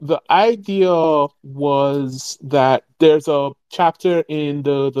the idea was that there's a chapter in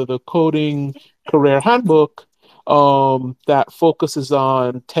the coding career handbook that focuses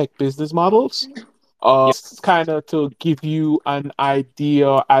on tech business models. Kind of to give you an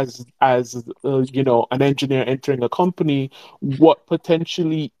idea as an engineer entering a company, what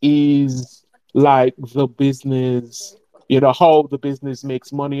potentially is like the business, how the business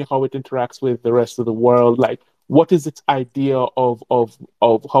makes money, how it interacts with the rest of the world, like what is its idea of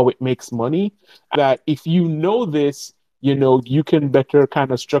how it makes money. That if you know this, you can better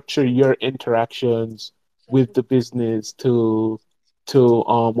kind of structure your interactions with the business to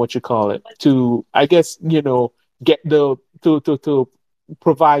what you call it, to I guess get the to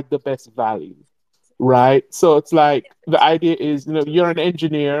provide the best value, right? So it's like the idea is, you're an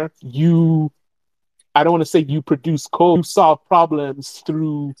engineer. I don't want to say you produce code, you solve problems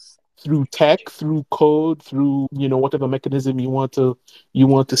through tech, through code, through whatever mechanism you want to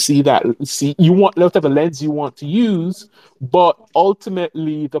see, you want whatever lens you want to use. But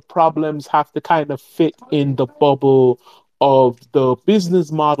ultimately the problems have to kind of fit in the bubble of the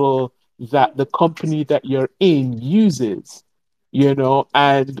business model that the company that you're in uses.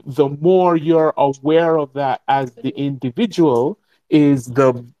 And the more you're aware of that as the individual, is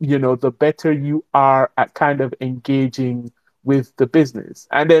the better you are at kind of engaging with the business.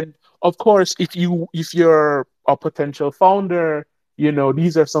 And then of course, if you're a potential founder,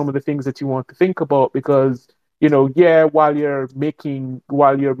 these are some of the things that you want to think about, because yeah, while you're making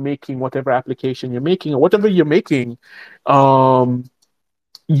whatever application you're making or whatever you're making, um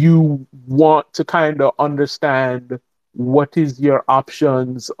you want to kind of understand what is your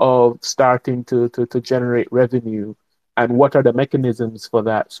options of starting to generate revenue, and what are the mechanisms for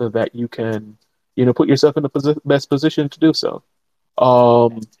that, so that you can put yourself in the best position to do so.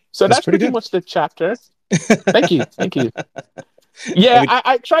 So That's that's pretty pretty good. much the chapter. Thank you, thank you. I Yeah, mean,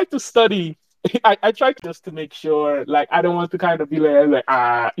 I tried to study. I tried just to make sure, like, I don't want to kind of be like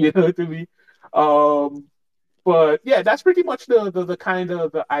to me. Um, but yeah, that's pretty much the kind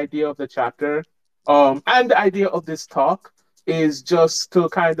of the idea of the chapter. And the idea of this talk is just to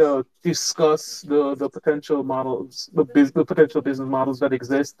kind of discuss the potential models, the potential business models that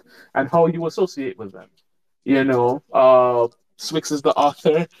exist, and how you associate with them. Swix is the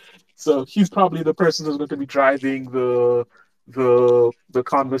author, so he's probably the person who's going to be driving the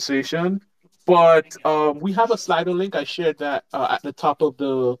conversation. But we have a Slido link. I shared that at the top of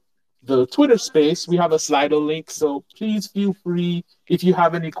the Twitter space. We have a Slido link, so please feel free if you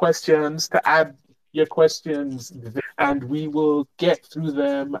have any questions to add your questions there, and we will get through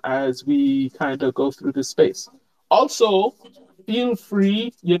them as we kind of go through the space. Also, feel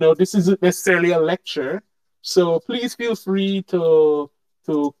free, this isn't necessarily a lecture, so please feel free to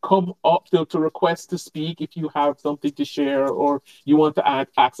come up to request to speak if you have something to share, or you want to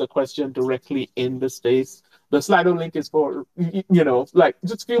ask a question directly in the space. The Slido link is for, like,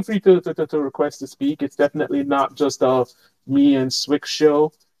 just feel free to request to speak. It's definitely not just a me and Swick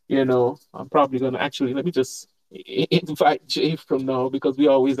show. I'm probably going to actually, let me just invite Jay from now, because we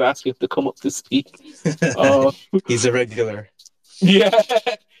always ask him to come up to speak. Uh, he's a regular. yeah.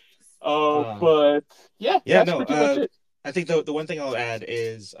 Uh, But yeah, yeah, that's no. pretty much it. I think the one thing I'll add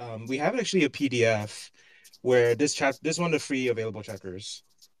is we have actually a PDF where this one of the free available chapters.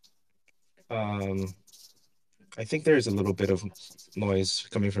 Um, I think there's a little bit of noise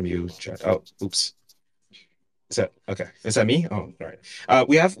coming from you, chat. Oh, oops. Is that okay? Is that me? Oh, all right.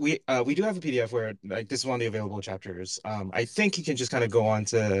 We do have a PDF where like this is one of the available chapters. I think you can just kind of go on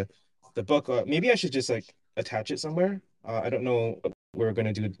to the book. Maybe I should just like attach it somewhere. I don't know what we're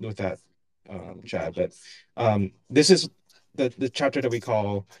gonna do with that, chat, but this is the chapter that we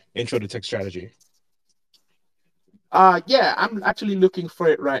call Intro to Tech Strategy. Yeah, I'm actually looking for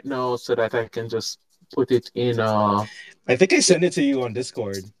it right now so that I can just put it in. I think I sent it to you on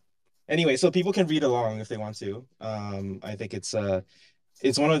Discord. Anyway, so people can read along if they want to. I think it's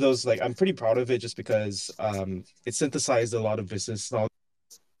one of those like I'm pretty proud of it just because it synthesized a lot of business knowledge.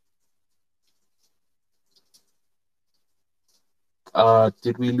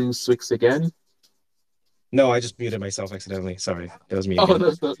 Did we lose Swix again? No, I just muted myself accidentally. Sorry, that was me Oh, again.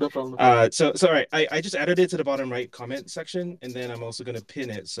 no problem, no problem. So all right, I just added it to the bottom right comment section, and then I'm also gonna pin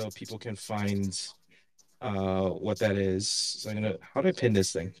it so people can find what that is. So I'm gonna how do I pin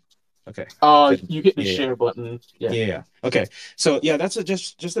this thing? Okay, pin. You hit the Yeah, yeah. share button. Yeah. Yeah, yeah. Okay. So yeah, that's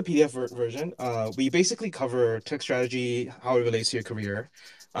just the PDF version. We basically cover tech strategy, how it relates to your career,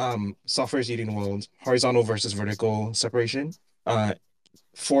 software is eating the world, horizontal versus vertical separation, uh,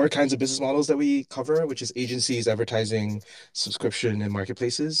 four kinds of business models that we cover, which is agencies, advertising, subscription, and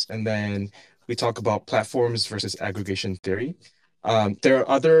marketplaces. And then we talk about platforms versus aggregation theory. There are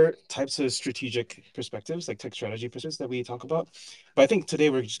other types of strategic perspectives, like tech strategy perspectives that we talk about. But I think today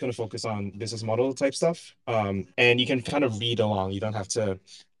we're just going to focus on business model type stuff. And you can kind of read along. You don't have to,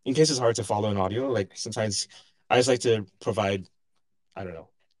 in case it's hard to follow an audio, like sometimes I just like to provide, I don't know,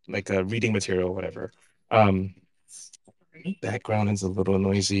 like a reading material, or whatever. Um, Background is a little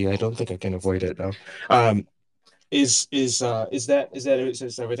noisy. I don't think I can avoid it though. Um, is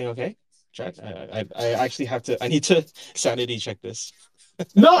everything okay? Chat. I actually have to. I need to sanity check this.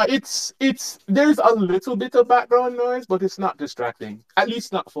 No, it's there's a little bit of background noise, but it's not distracting. At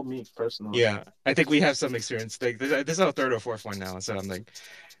least not for me personally. Yeah, I think we have some experience. Like this is our third or fourth one now, so I'm like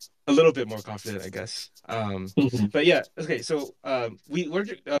a little bit more confident, I guess. Mhm. But yeah, okay. So we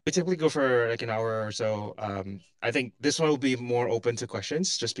typically go for like an hour or so. I think this one will be more open to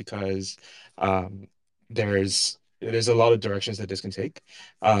questions, just because um, there's a lot of directions that this can take.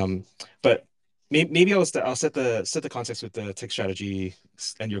 Um, but maybe I'll set the context with the tech strategy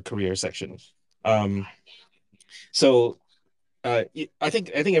and your career section. Um, so I think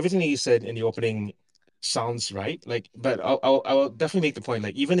everything that you said in the opening sounds right. Like, but I'll definitely make the point.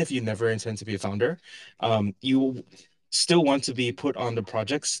 Like, even if you never intend to be a founder, you still want to be put on the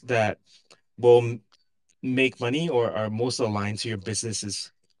projects that will make money or are most aligned to your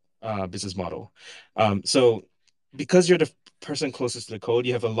business model. So because you're the person closest to the code,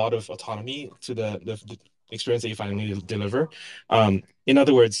 you have a lot of autonomy to the experience that you finally deliver. In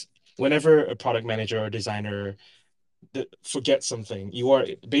other words, whenever a product manager or designer forget something, you are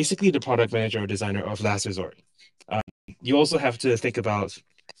basically the product manager or designer of last resort. Um, you also have to think about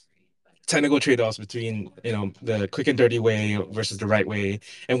technical trade-offs between, the quick and dirty way versus the right way,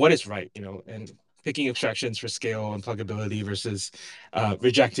 and what is right, and picking abstractions for scale and pluggability versus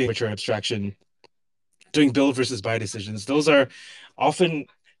rejecting mature abstraction, doing build versus buy decisions. Those are often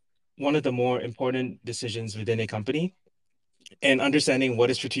one of the more important decisions within a company, and understanding what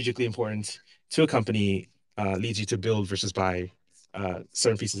is strategically important to a company leads you to build versus buy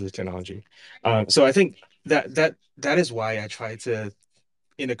certain pieces of technology. So I think that is why I try to,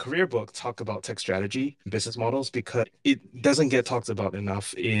 in a career book, talk about tech strategy, business models, because it doesn't get talked about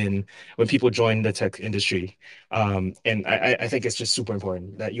enough in when people join the tech industry. And I think it's just super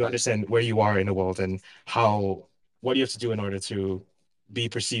important that you understand where you are in the world and what you have to do in order to be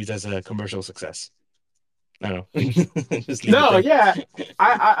perceived as a commercial success. I don't know. Just leave it No, there. yeah,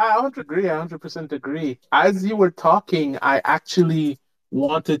 I 100 agree. I 100% agree. As you were talking, I actually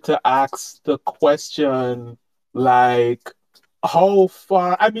wanted to ask the question, like, how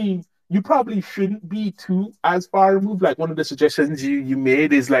far, I mean, you probably shouldn't be too as far removed. Like one of the suggestions you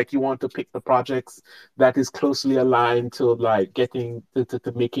made is like you want to pick the projects that is closely aligned to like getting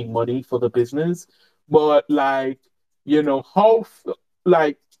to making money for the business. But like, how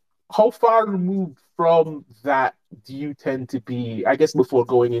like how far removed from that do you tend to be? I guess before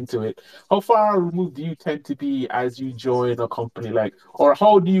going into it, how far removed do you tend to be as you join a company like, or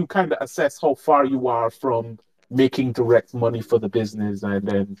how do you kind of assess how far you are from making direct money for the business? And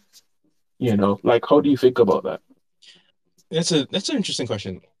then, like, how do you think about that? That's an interesting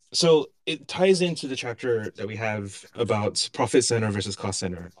question. So it ties into the chapter that we have about profit center versus cost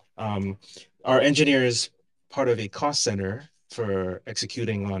center. Are engineers part of a cost center for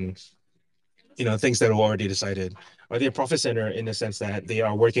executing on, things that are already decided? Are they a profit center in the sense that they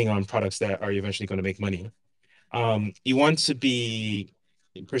are working on products that are eventually going to make money? You want to be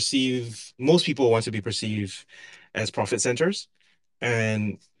most people want to be perceived as profit centers.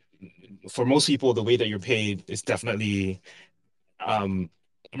 And for most people, the way that you're paid is definitely um,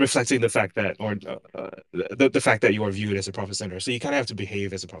 reflecting the fact that, or the fact that you are viewed as a profit center. So you kind of have to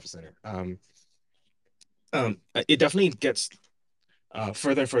behave as a profit center. It definitely gets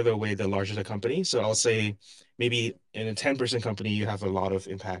further and further away the larger the company. So I'll say maybe in a 10% company, you have a lot of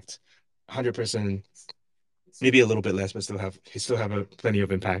impact. 100%, maybe a little bit less, but still have a plenty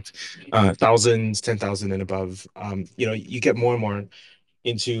of impact. Thousands, 10,000 and above. You get more and more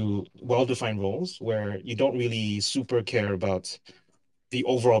into well-defined roles where you don't really super care about the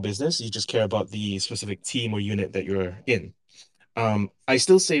overall business. You just care about the specific team or unit that you're in. I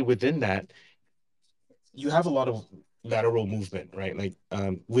still say within that, you have a lot of lateral movement, right? Like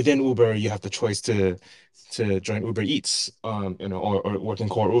within Uber, you have the choice to join Uber Eats, or work in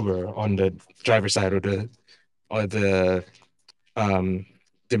core Uber on the driver side or the um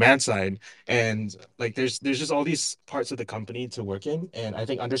demand side. And like there's just all these parts of the company to work in. And I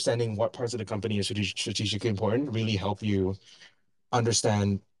think understanding what parts of the company is strategically important really help you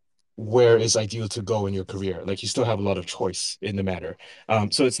understand where is ideal to go in your career. Like you still have a lot of choice in the matter.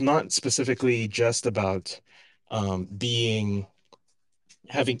 So it's not specifically just about having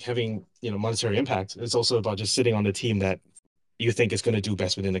monetary impact. It's also about just sitting on the team that you think is going to do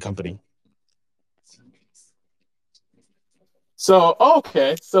best within the company. So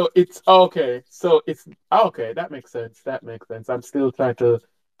okay, so it's okay. That makes sense. That makes sense. I'm still trying to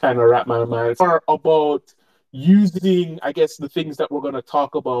kind of wrap my mind for about using, I guess, the things that we're going to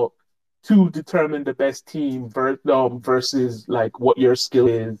talk about to determine the best team versus like what your skill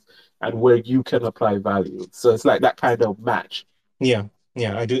is and where you can apply value. So it's like that kind of match. Yeah,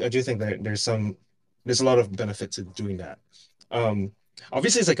 yeah, I do think that there's a lot of benefit to doing that. Um,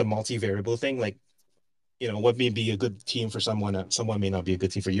 Obviously it's like a multi-variable thing. Like, what may be a good team for someone, someone may not be a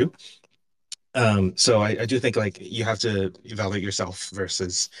good team for you. So I do think like you have to evaluate yourself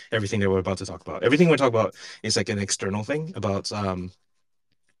versus everything that we're about to talk about. Everything we're talking about is like an external thing about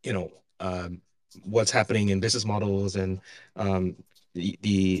you know, um, what's happening in business models and um,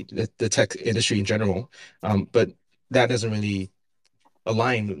 the tech industry in general. But that doesn't really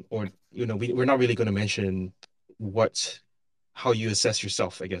align, or we're not really going to mention what how you assess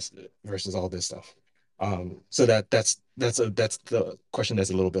yourself, I guess, versus all this stuff. So that's the question that's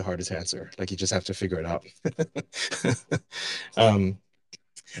a little bit harder to answer. Like you just have to figure it out. Um,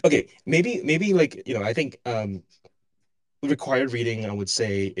 okay, maybe like I think required reading, I would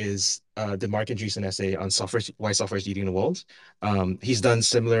say, is the Mark Andreessen essay on software, why software is eating the world. He's done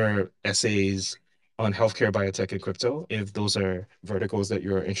similar essays on healthcare, biotech, and crypto, if those are verticals that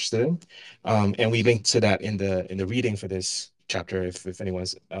you're interested in. And we linked to that in the reading for this chapter, if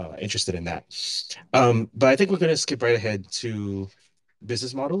anyone's interested in that. But I think we're going to skip right ahead to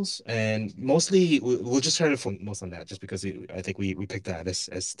business models, and mostly we'll just try to focus most on that, just because I think we picked that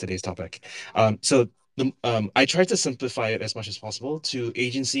as today's topic. So I tried to simplify it as much as possible to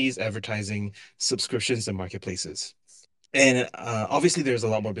agencies, advertising, subscriptions, and marketplaces. And obviously, there's a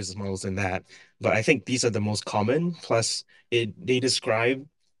lot more business models than that, but I think these are the most common. Plus, they describe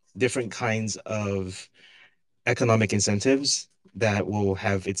different kinds of economic incentives that will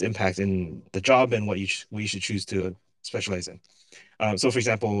have its impact in the job and what you should choose to specialize in. So for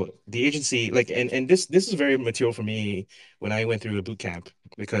example, the agency, like, and this is very material for me when I went through a boot camp,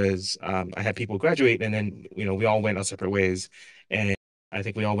 because I had people graduate and then we all went our separate ways, and I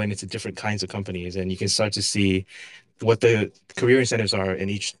think we all went into different kinds of companies, and you can start to see what the career incentives are in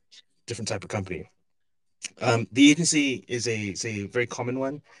each different type of company. The agency is a very common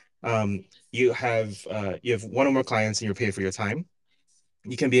one. You have one or more clients and you're paid for your time.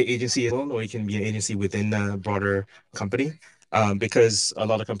 You can be an agency alone, or you can be an agency within a broader company, because a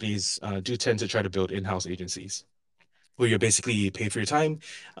lot of companies do tend to try to build in-house agencies where you're basically paid for your time.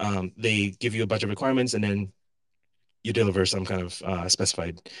 They give you a bunch of requirements, and then you deliver some kind of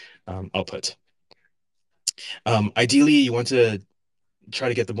specified output. Ideally, you want to try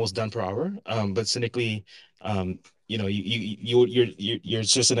to get the most done per hour, but cynically, um, you're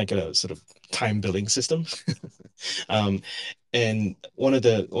just in like a sort of time billing system. Um, and one of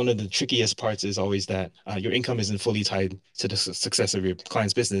the trickiest parts is always that your income isn't fully tied to the success of your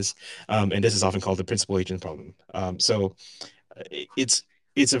client's business, and this is often called the principal agent problem. So it's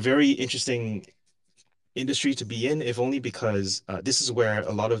it's a very interesting industry to be in, if only because this is where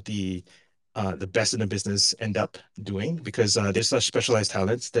a lot of the best in the business end up doing, because there's such specialized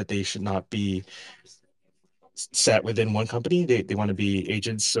talents that they should not be set within one company. They want to be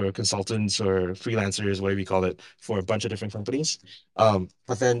agents or consultants or freelancers, whatever you call it, for a bunch of different companies.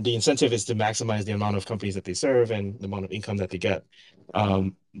 But then the incentive is to maximize the amount of companies that they serve and the amount of income that they get,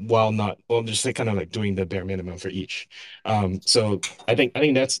 while just like kind of like doing the bare minimum for each. So I think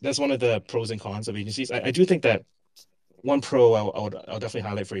that's one of the pros and cons of agencies. I do think that one pro I'll definitely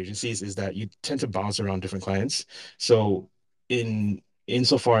highlight for agencies is that you tend to bounce around different clients. So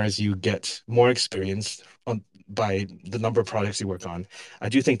insofar as you get more experience by the number of projects you work on, I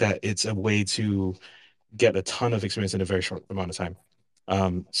do think that it's a way to get a ton of experience in a very short amount of time.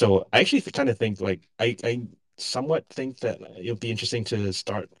 So I actually kind of think like I somewhat think that it'll be interesting to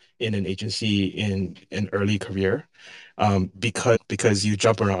start in an agency in an early career, because you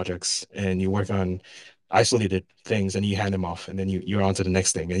jump around projects and you work on isolated things and you hand them off, and then you're on to the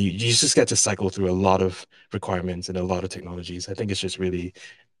next thing, and you just get to cycle through a lot of requirements and a lot of technologies. I think it's just really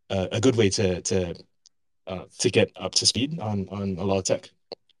a good way to get up to speed on a lot of tech.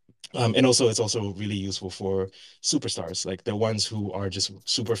 And also, it's also really useful for superstars, like the ones who are just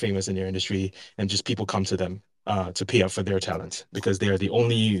super famous in their industry, and just people come to them to pay up for their talent, because they are the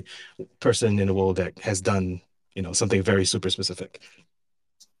only person in the world that has done, something very super specific.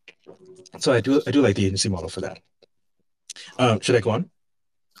 So I do like the agency model for that. Should I go on?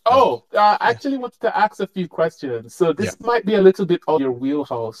 Uh, Oh, I yeah, actually wanted to ask a few questions. So yeah, this might be a little bit of your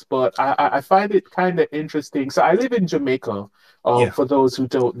wheelhouse, but I find it kind of interesting. So I live in Jamaica, yeah. for those who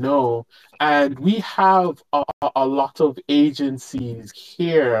don't know, and we have a lot of agencies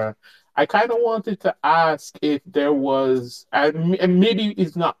here. I kind of wanted to ask if there was, and maybe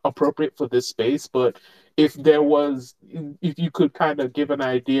it's not appropriate for this space, but if there was, if you could kind of give an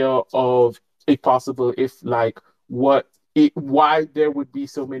idea of, if possible, if like what why there would be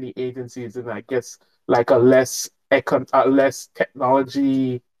so many agencies and I guess like a less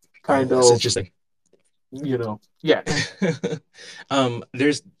technology kind Oh, that's of, interesting. yeah.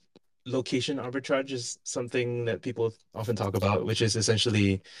 There's location arbitrage is something that people often talk about, which is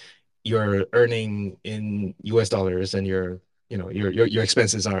essentially you're earning in US dollars and your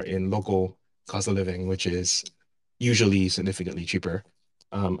expenses are in local cost of living, which is usually significantly cheaper.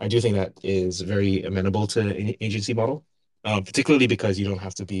 I do think that is very amenable to an agency model, particularly because you don't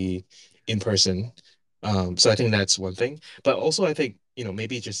have to be in person. So I think that's one thing. But also I think,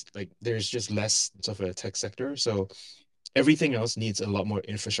 maybe just like there's just less of a tech sector. So everything else needs a lot more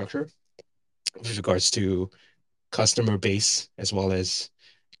infrastructure with regards to customer base as well as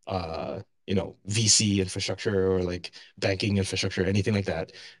VC infrastructure or like banking infrastructure, anything like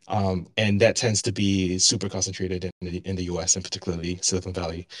that. And that tends to be super concentrated in the US and particularly Silicon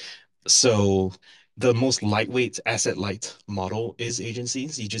Valley. So the most lightweight asset light model is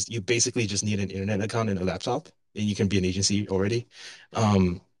agencies. You basically just need an internet account and a laptop, and you can be an agency already.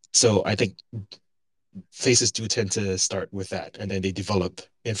 Um, so I think places do tend to start with that, and then they develop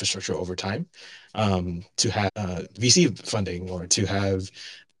infrastructure over time to have VC funding or to have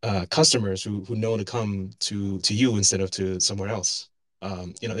customers who know to come to you instead of to somewhere else.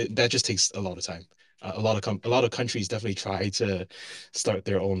 That just takes a lot of time. A lot of countries definitely try to start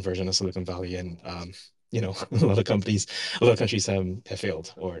their own version of Silicon Valley, and a lot of countries have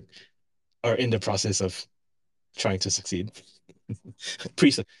failed or are in the process of trying to succeed.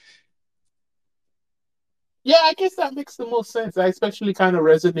 Pre Yeah, I guess that makes the most sense. I especially kind of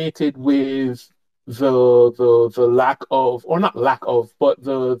resonated with the lack of, or not lack of, but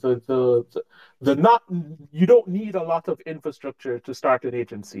the not, you don't need a lot of infrastructure to start an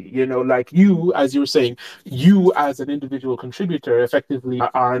agency. Like you, as you were saying, you as an individual contributor effectively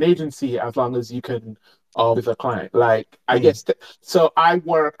are an agency as long as you can with a client. Like I Mm, guess so I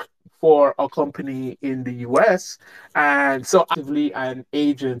work for a company in the US, and so actively an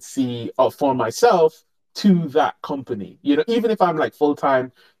agency for myself to that company. Even if I'm like full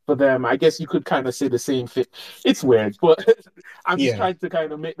time for them, I guess you could kind of say the same thing. It's weird, but I'm just yeah. trying to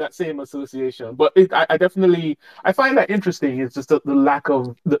kind of make that same association. But I definitely I find that interesting. It's just the lack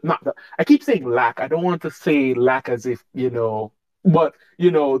of not the, I keep saying lack. I don't want to say lack as if but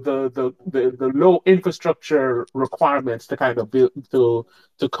the low infrastructure requirements to kind of build to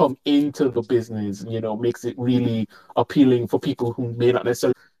come into the business makes it really appealing for people who may not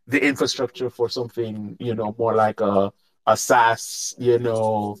necessarily the infrastructure for something, more like a SaaS,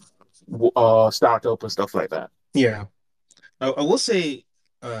 startup and stuff like that. Yeah. I will say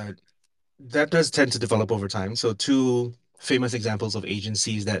uh, that does tend to develop over time. So two famous examples of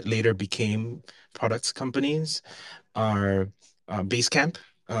agencies that later became products companies are Basecamp,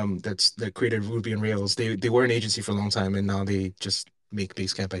 that created Ruby on Rails. They were an agency for a long time, and now they just make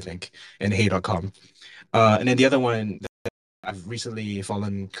Basecamp, I think, and Hey.com. And then the other one that I've recently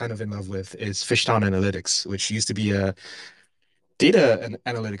fallen kind of in love with is Fishtown Analytics, which used to be a data and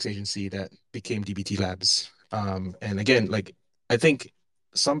analytics agency that became DBT Labs. And again, like I think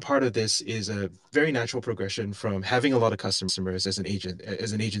some part of this is a very natural progression from having a lot of customers as an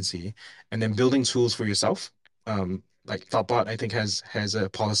agency, and then building tools for yourself. Like Thoughtbot, I think has a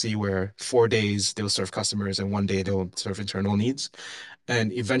policy where 4 days they'll serve customers and one day they'll serve internal needs.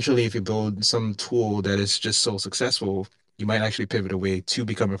 And eventually, if you build some tool that is just so successful, you might actually pivot away to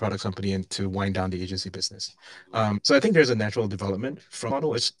become a product company and to wind down the agency business. So I think there's a natural development from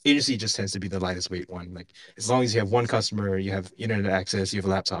model. It's agency just tends to be the lightest weight one. Like as long as you have one customer, you have internet access, you have a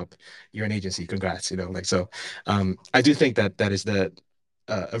laptop, you're an agency. Congrats, like so. I do think that that is a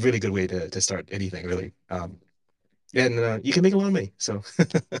really good way to start anything really. And you can make a lot of money, so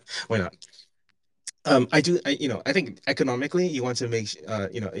why not? I think economically, you want to make,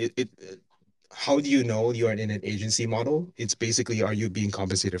 how do you know you are in an agency model? It's basically, are you being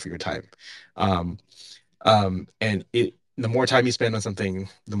compensated for your time? Um, and the more time you spend on something,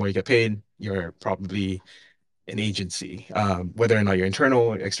 the more you get paid. You're probably an agency, whether or not you're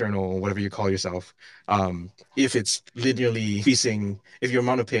internal, external, whatever you call yourself. If it's linearly increasing, if your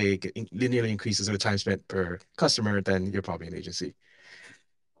amount of pay linearly increases over time spent per customer, then you're probably an agency.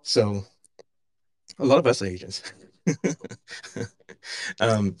 So a lot of us are agents.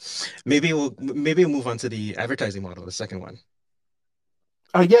 Um, maybe we'll move on to the advertising model, the second one.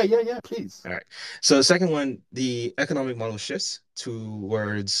 Yeah, yeah, yeah, please. All right. So the second one, the economic model shifts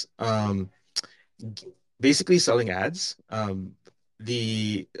towards basically selling ads.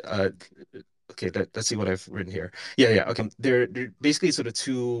 The Okay, let's see what I've written here. Yeah. Okay. They're basically sort of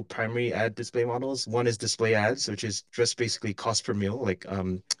two primary ad display models. One is display ads, which is just basically cost per mille, like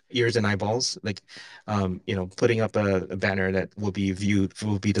ears and eyeballs, like putting up a banner that will be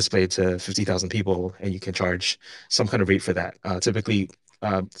displayed to 50,000 people, and you can charge some kind of rate for that. Typically,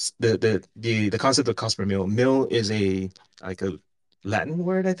 the concept of cost per mille, mille is a Latin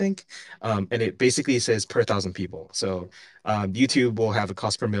word, I think, and it basically says per thousand people. So YouTube will have a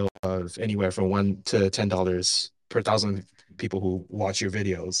cost per mille of anywhere from $1 to $10 per thousand people who watch your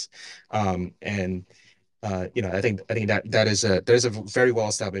videos. And I think that is a very well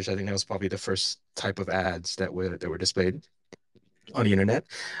established. I think that was probably the first type of ads that were displayed on the internet.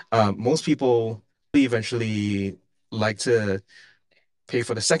 Most people eventually like to pay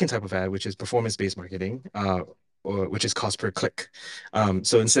for the second type of ad, which is performance-based marketing, or which is cost per click.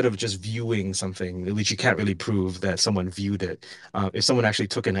 So instead of just viewing something, which you can't really prove that someone viewed it, if someone actually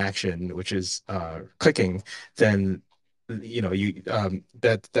took an action, which is clicking, then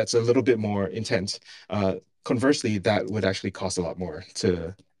that's a little bit more intense. Conversely, that would actually cost a lot more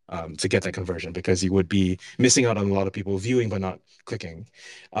to get that conversion because you would be missing out on a lot of people viewing but not clicking.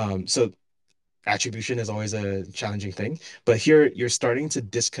 So attribution is always a challenging thing, but here you're starting to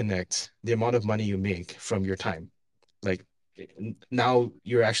disconnect the amount of money you make from your time. Like now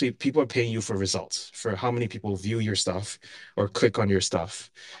you're actually people are paying you for results, for how many people view your stuff or click on your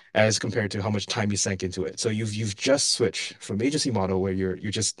stuff as compared to how much time you sank into it. So you've just switched from agency model where you're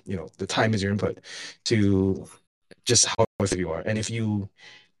just, the time is your input to just how effective you are. And if you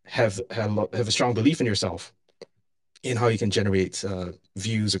have a strong belief in yourself in how you can generate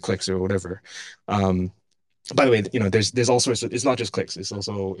views or clicks or whatever. Um, by the way, there's all sorts of, it's not just clicks.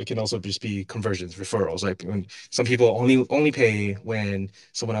 It can also just be conversions, referrals. Like when some people only pay when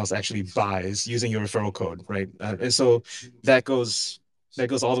someone else actually buys using your referral code, right? And so that goes that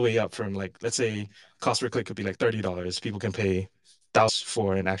goes all the way up from, like, let's say cost per click could be like $30. People can pay thousands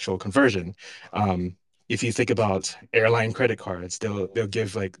for an actual conversion. If you think about airline credit cards, they'll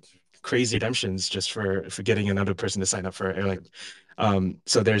give like crazy redemptions just for getting another person to sign up for airline.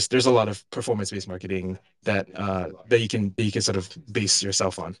 So there's a lot of performance-based marketing that you can sort of base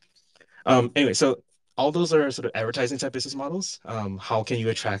yourself on. Anyway, so all those are sort of advertising type business models. How can you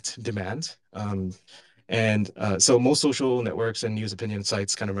attract demand? And so most social networks and news opinion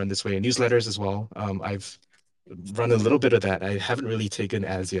sites kind of run this way, and newsletters as well. I've run a little bit of that. I haven't really taken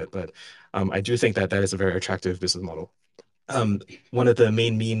ads yet, but I do think that that is a very attractive business model. One of the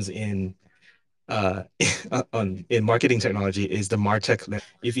main memes uh, in marketing technology is the MarTech.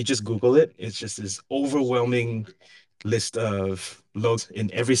 If you just Google it, it's just this overwhelming list of logos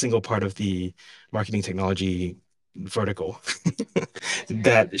in every single part of the marketing technology vertical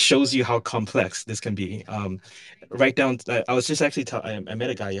that shows you how complex this can be. Right down, I was just actually, I met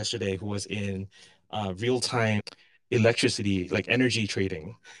a guy yesterday who was in real-time electricity, like energy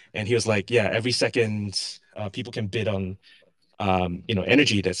trading. And he was like, yeah, every second people can bid on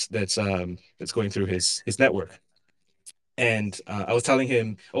energy that's going through his network. And I was telling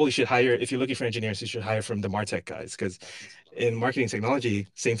him, oh, you should hire, if you're looking for engineers, you should hire from the MarTech guys, because in marketing technology,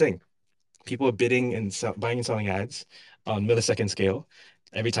 same thing. People are bidding and buying and selling ads on millisecond scale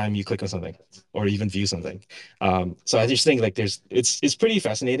every time you click on something or even view something. So I just think like it's pretty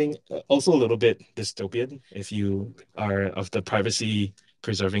fascinating, also a little bit dystopian if you are of the privacy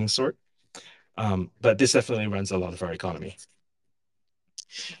preserving sort. But this definitely runs a lot of our economy.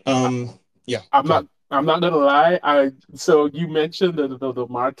 Um, yeah, I'm go not ahead. I'm not gonna lie. I So you mentioned the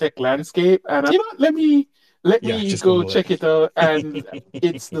MarTech landscape, and let Yeah, me just go Google check it out. And it.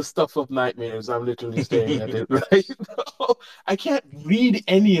 it's the stuff of nightmares. I'm literally staring at it right now. I can't read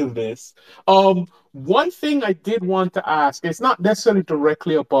any of this. One thing I did want to ask, it's not necessarily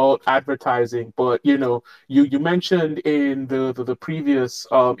directly about advertising, but you mentioned in the previous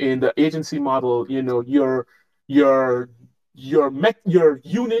in the agency model, your your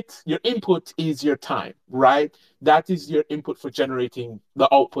unit, your input is your time, right? That is your input for generating the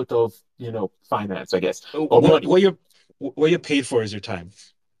output of finance, I guess, or What money. what you're paid for is your time.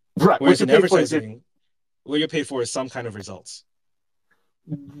 Right. What Whereas you in pay for is your advertising, what you're paid for is some kind of results.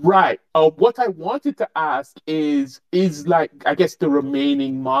 right. What I wanted to ask is like, I guess, the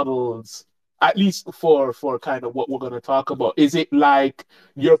remaining models, at least for kind of what we're going to talk about. Is it like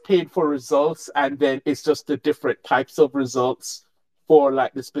you're paid for results and then it's just the different types of results for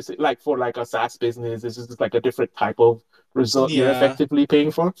like the specific, like for like a SaaS business, this is like a different type of result you're Yeah, effectively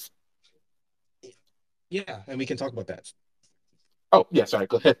paying for. yeah, and we can talk about that. Oh, yeah, sorry,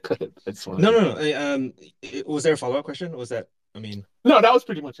 go ahead. Go ahead. I just wanted No, to. no, no. Was there a follow-up question? Was that, I mean, No, that was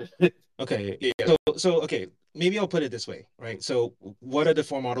pretty much it. okay, yeah. So okay, maybe I'll put it this way, right? So what are the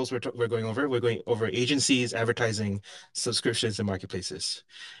four models we're going over? We're going over agencies, advertising, subscriptions, and marketplaces.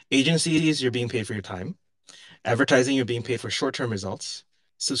 Agencies, you're being paid for your time. Advertising, you're being paid for short-term results.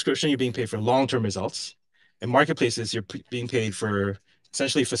 Subscription, you're being paid for long-term results. And marketplaces, you're being paid for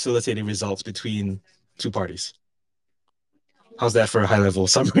essentially facilitating results between two parties. How's that for a high-level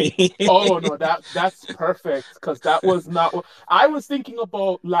summary? Oh no, that's perfect because that was not what I was thinking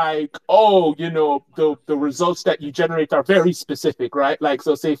about. Like, oh, the results that you generate are very specific, right? Like,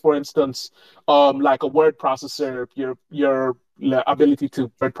 so say for instance, like a word processor, your ability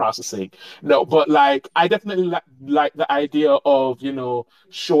to word processing. No, but like I definitely like the idea of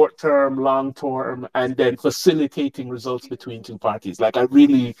short term, long term, and then facilitating results between two parties. Like, I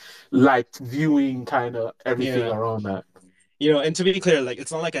really liked viewing kind of everything Yeah. around that. And to be clear, like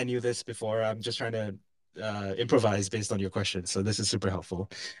it's not like I knew this before. I'm just trying to improvise based on your question. So this is super helpful.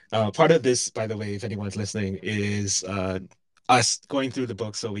 Part of this, by the way, if anyone's listening, is us going through the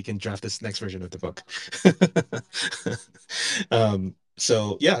book so we can draft this next version of the book.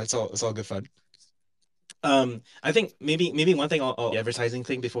 So yeah, it's all good fun. I think maybe one thing the advertising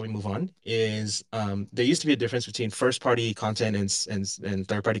thing before we move on is there used to be a difference between first party content and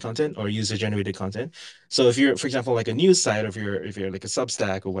third party content or user generated content. So if you're, for example, like a news site, or if you're like a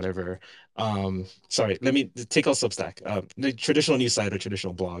Substack or whatever, sorry, let me take out Substack. The traditional news site or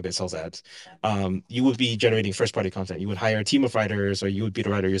traditional blog that sells ads, you would be generating first party content. You would hire a team of writers, or you would be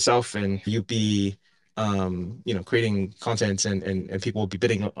the writer yourself, and you'd be creating content, and people will be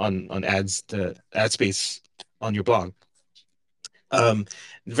bidding on ads, the ad space on your blog. Um,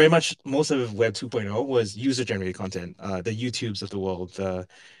 Very much most of Web 2.0 was user generated content, the YouTubes of the world, the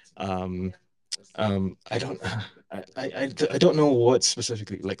I don't I don't know what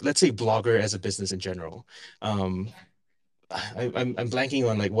specifically, like let's say Blogger as a business in general. Um, I'm blanking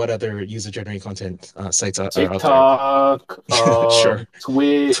on like what other user generated content sites are out there. TikTok, Sure.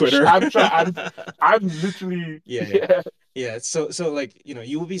 Twitch. Twitter. I'm literally, Yeah, yeah. yeah. Yeah. So like,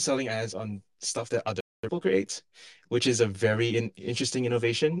 you will be selling ads on stuff that other people create, which is a very interesting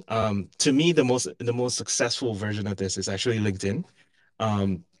innovation. To me, the most successful version of this is actually LinkedIn.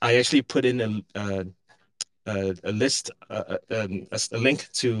 I actually put in a list, a link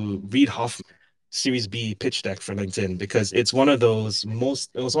to Reid Hoffman Series B pitch deck for LinkedIn, because it was one of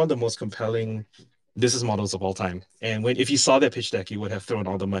the most compelling business models of all time. And if you saw that pitch deck, you would have thrown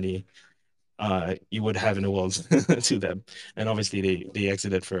all the money you would have in the world to them. And obviously they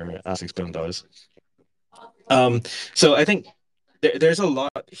exited for $6 billion. Um, so I think there's a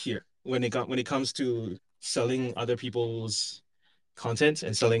lot here when it comes to selling other people's content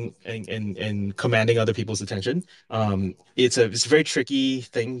and selling and commanding other people's attention. It's a very tricky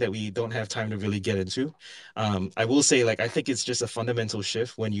thing that we don't have time to really get into. I will say, like, I think it's just a fundamental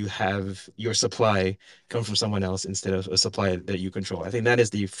shift when you have your supply come from someone else instead of a supply that you control. I think that is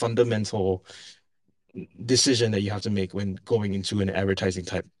the fundamental decision that you have to make when going into an advertising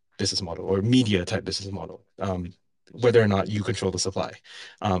type business model or media type business model, whether or not you control the supply.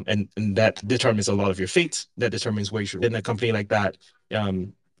 And that determines a lot of your fate. That determines where you should in a company like that.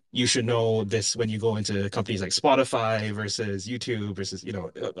 Um, you should know this when you go into companies like Spotify versus YouTube versus,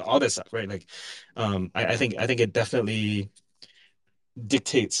 all that stuff, right? Like, I think it definitely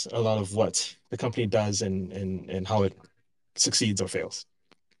dictates a lot of what the company does and how it succeeds or fails.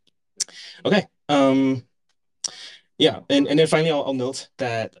 Okay. Yeah, and then finally, I'll note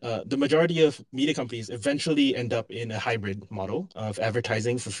that the majority of media companies eventually end up in a hybrid model of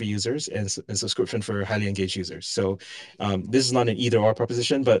advertising for free users and subscription for highly engaged users. So this is not an either or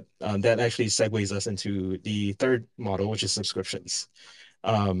proposition, but that actually segues us into the third model, which is subscriptions.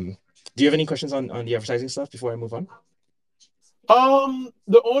 Do you have any questions on the advertising stuff before I move on?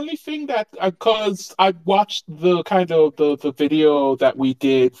 The only thing that, because I watched the kind of the video that we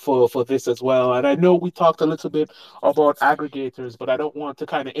did for this as well, and I know we talked a little bit about aggregators, but I don't want to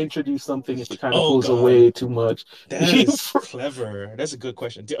kind of introduce something if it kind of Oh pulls God, away too much. that is clever. That's a good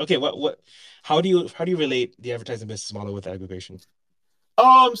question. Okay, how do you relate the advertising business model with aggregation?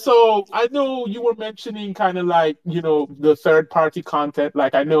 So I know you were mentioning kind of like, the third party content.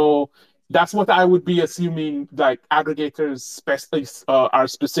 Like, I know that's what I would be assuming, like aggregators are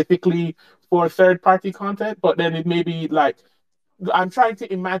specifically for third party content, but then it may be like I'm trying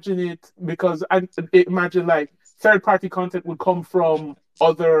to imagine it because I imagine like third party content would come from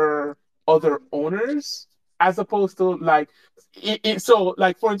other owners as opposed to like so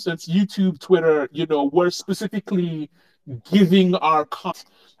like for instance YouTube, Twitter, we're specifically giving our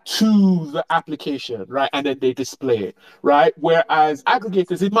to the application, right? And then they display it, right? Whereas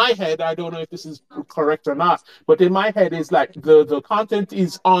aggregators, in my head, I don't know if this is correct or not, but in my head is like the content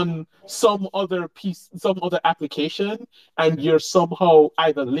is on some other piece, some other application, and you're somehow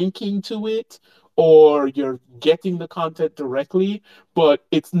either linking to it or you're getting the content directly, but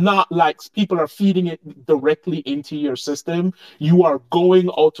it's not like people are feeding it directly into your system. You are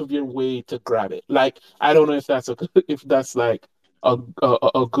going out of your way to grab it. Like, I don't know if that's if that's like a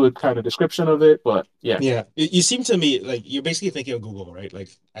good kind of description of it, but yeah. Yeah, you seem to me like you're basically thinking of Google, right? Like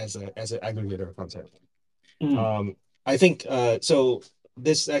as an aggregator of content. Mm. Um, I think so.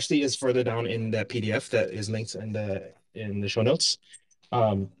 This actually is further down in that PDF that is linked in the show notes.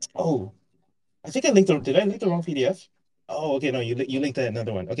 Oh, I think I linked the, did I link the wrong PDF? Oh, okay, no, you linked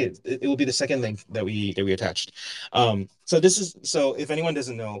another one. Okay, it will be the second link that we attached. So if anyone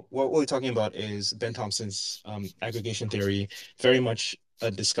doesn't know, what we're talking about is Ben Thompson's aggregation theory, very much a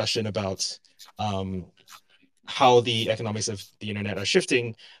discussion about um how the economics of the internet are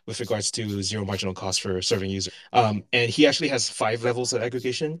shifting with regards to zero marginal cost for serving users. And he actually has 5 levels of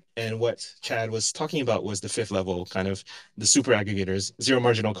aggregation. And what Chad was talking about was the fifth level, kind of the super aggregators, zero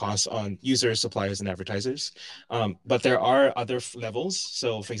marginal costs on users, suppliers, and advertisers. But there are other levels.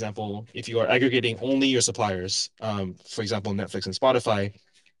 So, for example, if you are aggregating only your suppliers, for example, Netflix and Spotify,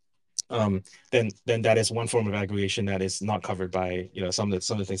 um, then that is one form of aggregation that is not covered by some of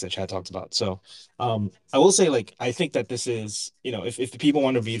the things that Chad talked about. So I will say like I think that this is if the people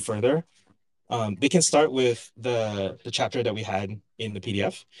want to read further, they can start with the chapter that we had in the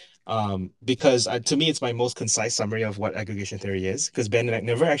PDF. Because to me it's my most concise summary of what aggregation theory is because Ben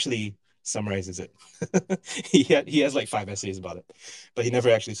never actually summarizes it. He has like 5 essays about it, but he never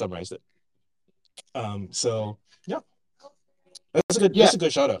actually summarized it. So yeah, Yeah. that's a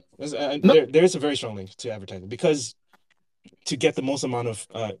good shout out. No, There is a very strong link to advertising because to get the most amount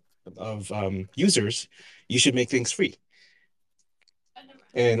of users, you should make things free.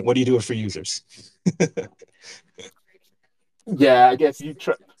 And what do you do with free users? yeah, I guess you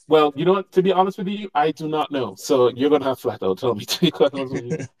try. Well, you know what? To be honest with you, I do not know. So you're gonna have flat out tell me to be quite honest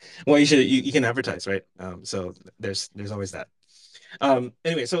with you. Well, you can advertise, right? So there's always that.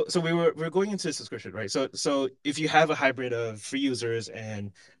 Anyway, so we were going into subscription, right? So if you have a hybrid of free users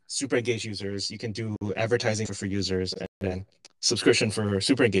and super engaged users, you can do advertising for free users and then subscription for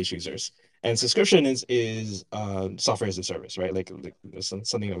super engaged users. And subscription is software as a service, right? Like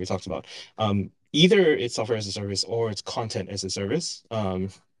something that we talked about. Either it's software as a service or it's content as a service.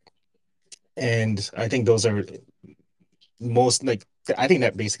 And I think those are most like I think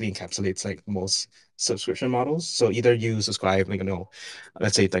that basically encapsulates like most subscription models. So either you subscribe, like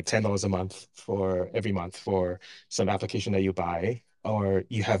let's say it's like $10 a month for every month for some application that you buy, or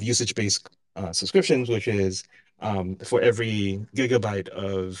you have usage-based subscriptions, which is for every gigabyte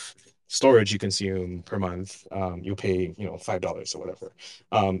of storage you consume per month, you pay, $5 or whatever.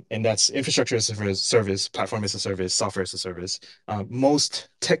 And that's infrastructure as a service, platform as a service, software as a service. Most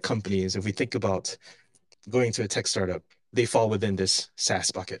tech companies, if we think about going to a tech startup, they fall within this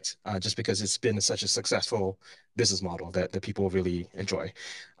SaaS bucket, just because it's been such a successful business model that people really enjoy.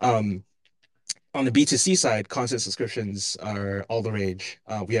 Um, on the B2C side, content subscriptions are all the rage.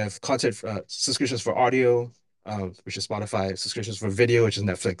 We have content subscriptions for audio, which is Spotify, subscriptions for video, which is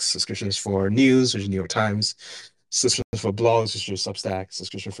Netflix, subscriptions for news, which is New York Times, subscription for blogs, which is Substack,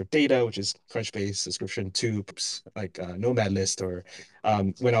 subscription for data, which is Crunchbase, subscription to like Nomad List, or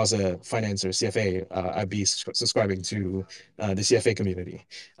when I was a finance or CFA, I'd be subscribing to the CFA community.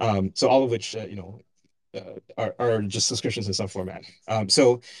 So all of which, are just subscriptions in some format.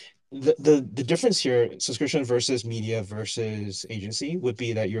 So the difference here, subscription versus media versus agency, would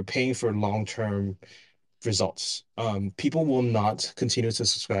be that you're paying for long-term results. People will not continue to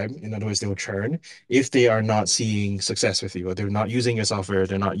subscribe. In other words, they will churn if they are not seeing success with you, or they're not using your software,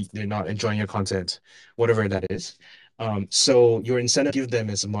 they're not enjoying your content, whatever that is. So your incentive give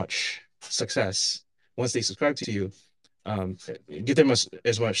them as much success once they subscribe to you. Um, give them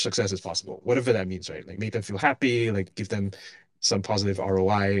as much success as possible, whatever that means, right? Like make them feel happy, like give them some positive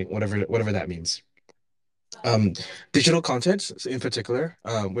ROI, whatever that means. Um, Digital content in particular,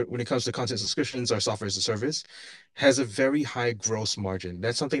 when it comes to content subscriptions or software as a service, has a very high gross margin.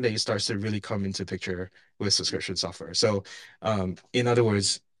 That's something that starts to really come into picture with subscription software. So, in other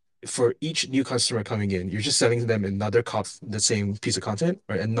words, for each new customer coming in, you're just selling them another cop the same piece of content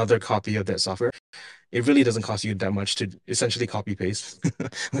or another copy of that software. It really doesn't cost you that much to essentially copy paste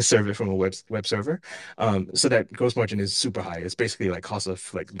serve it from a web server. So that gross margin is super high. It's basically like cost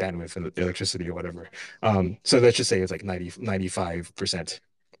of like bandwidth and electricity or whatever. So let's just say it's like 95%.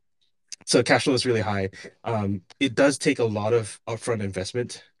 So cash flow is really high. It does take a lot of upfront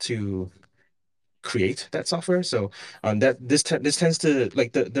investment to create that software. So that this tends to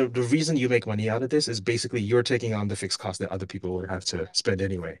like the reason you make money out of this is basically you're taking on the fixed cost that other people would have to spend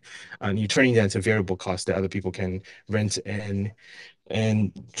anyway, and you're turning that into variable cost that other people can rent and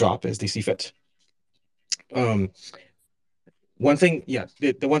drop as they see fit. Um, One thing, yeah,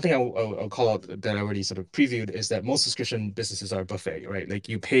 the one thing I'll call out that I already sort of previewed is that most subscription businesses are buffet, right? Like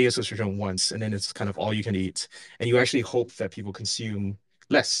you pay a subscription once and then it's kind of all you can eat. And you actually hope that people consume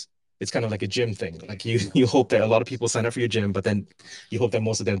less. It's kind of like a gym thing. Like you hope that a lot of people sign up for your gym, but then you hope that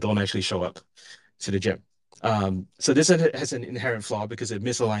most of them don't actually show up to the gym. So this has an inherent flaw because it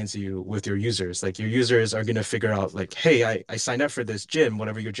misaligns you with your users. Like your users are going to figure out like, hey, I signed up for this gym,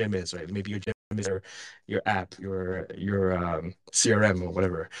 whatever your gym is, right? Maybe your gym is your app, your CRM or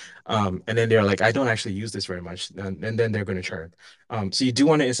whatever. And then they're like, I don't actually use this very much. And then they're going to churn. So you do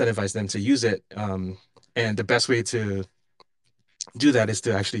want to incentivize them to use it. And the best way to do that is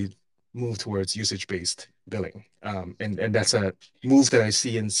to actually move towards usage-based billing. And that's a move that I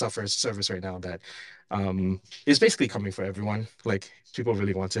see in software service right now that is basically coming for everyone. Like people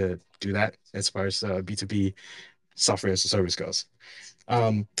really want to do that as far as B2B software as a service goes.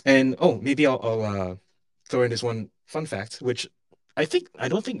 And oh, maybe I'll throw in this one fun fact, which I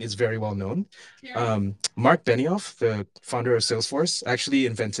don't think is very well known. Mark Benioff, the founder of Salesforce, actually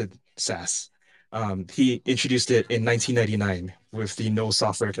invented SaaS. He introduced it in 1999 with the No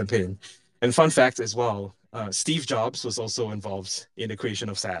Software campaign. And fun fact as well, Steve Jobs was also involved in the creation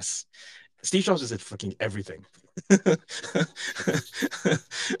of SaaS. Steve Jobs is at fucking everything.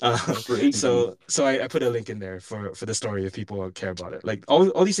 Crazy. So I put a link in there for the story if people care about it. Like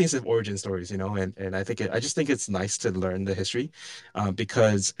all these things have origin stories, you know, and I just think it's nice to learn the history,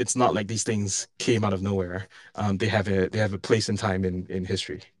 because it's not like these things came out of nowhere. They have a place and time in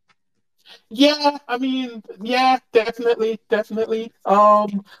history. Yeah, I mean, yeah, definitely, definitely.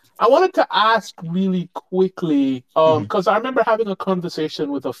 I wanted to ask really quickly, Mhm. because I remember having a conversation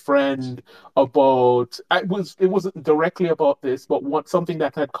with a friend about it wasn't directly about this, but what something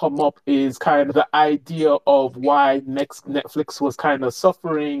that had come up is kind of the idea of why next Netflix was kind of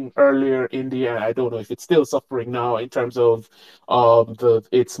suffering earlier in the year. I don't know if it's still suffering now in terms of the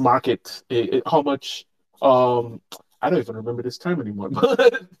its market, how much I don't even remember this term anymore,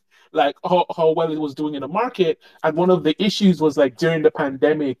 but like how well it was doing in the market. And one of the issues was like during the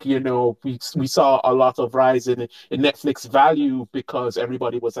pandemic, we saw a lot of rise in Netflix value because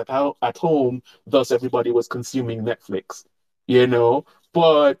everybody was at home, thus everybody was consuming Netflix, you know.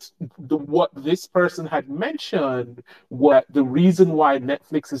 But what this person had mentioned was the reason why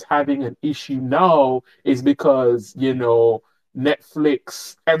Netflix is having an issue now is because,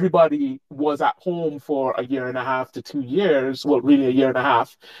 Netflix, everybody was at home for a year and a half to 2 years, well, really a year and a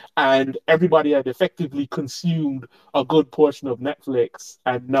half, and everybody had effectively consumed a good portion of Netflix,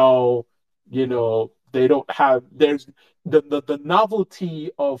 and now, they don't have, there's the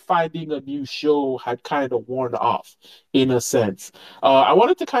novelty of finding a new show had kind of worn off in a sense. I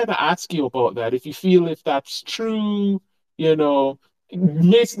wanted to kind of ask you about that, if you feel if that's true, you know,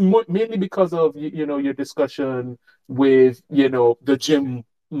 mainly because of, your discussion with, the gym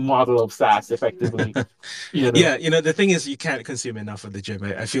model of SaaS effectively, you know. Yeah, the thing is you can't consume enough of the gym.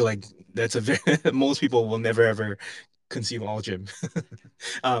 I feel like that's a very most people will never ever consume all gym.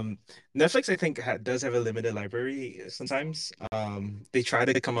 Um, Netflix, I think, does have a limited library sometimes. They try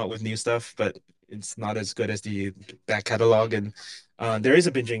to come out with new stuff, but it's not as good as the back catalog. And there is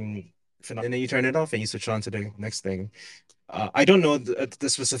a binging phenomenon, and then you turn it off and you switch on to the next thing. I don't know the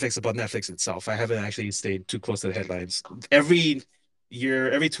specifics about Netflix itself. I haven't actually stayed too close to the headlines. Every year,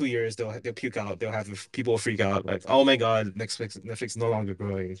 every 2 years, they'll puke out. They'll have people freak out like, oh my God, Netflix is no longer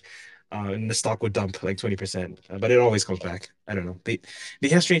growing, and the stock would dump like 20%. But it always comes back. I don't know. They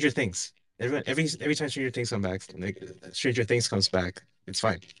have Stranger Things. Every time Stranger Things come back, like Stranger Things comes back, it's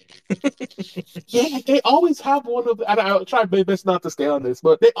fine. Yeah, they always have one of, and I'll try my best not to stay on this,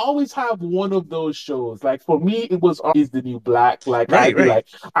 but they always have one of those shows. Like for me, it was always the new Black. Like Right, I'd be right. like,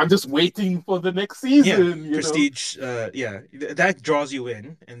 I'm just waiting for the next Yeah, season. Prestige. Yeah, that draws you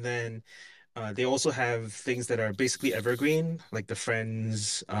in, and then they also have things that are basically evergreen, like the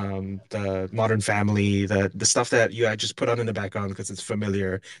Friends, the Modern Family, the stuff that you just put on in the background because it's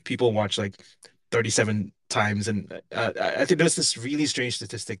familiar. People watch like 37 times. And I think there's this really strange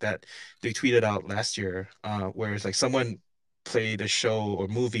statistic that they tweeted out last year, where it's like someone played a show or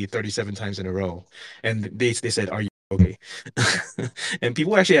movie 37 times in a row, and they said, "Are you okay?" And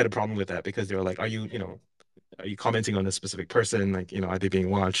people actually had a problem with that because they were like, "Are you, are you commenting on a specific person? Like, are they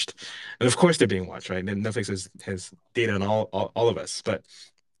being watched?" And of course they're being watched, right? And Netflix has data on all of us, but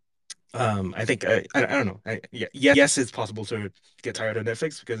I think I don't know. Yeah, yes, it's possible to get tired of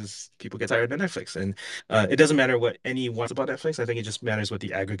Netflix because people get tired of Netflix, and it doesn't matter what anyone wants about Netflix. I think it just matters what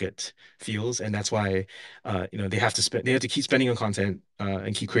the aggregate feels, and that's why they have to keep spending on content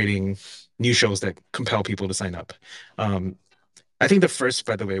and keep creating new shows that compel people to sign up. Um, I think the first,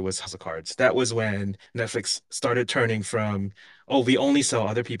 by the way, was House of Cards. That was when Netflix started turning from, oh, we only sell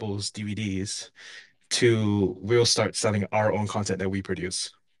other people's DVDs to we'll start selling our own content that we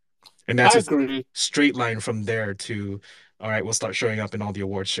produce. And that's I a agree. straight line from there to, all right, we'll start showing up in all the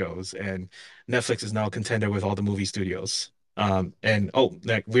award shows. And Netflix is now a contender with all the movie studios. And oh,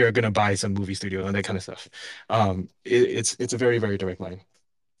 like we're gonna buy some movie studio and that kind of stuff. It's a very, very direct line.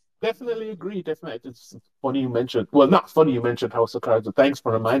 Definitely agree. Definitely. It's funny you mentioned. Well, not funny you mentioned House of Cards, but thanks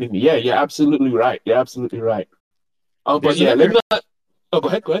for reminding me. Yeah, you're absolutely right. You're absolutely right. But There's yeah, let another me not. Oh, go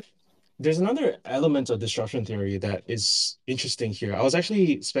ahead. Go ahead. there's another element of disruption theory that is interesting here. I was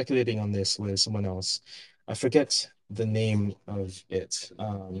actually speculating on this with someone else. I forget the name of it.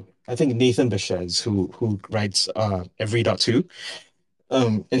 I think Nathan Bashez, who writes Every.2.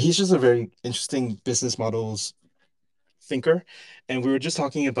 And he's just a very interesting business models thinker. And we were just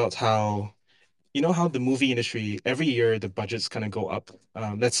talking about how, how the movie industry, every year the budgets kind of go up.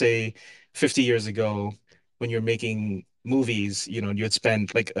 Let's say 50 years ago, when you're making movies, you'd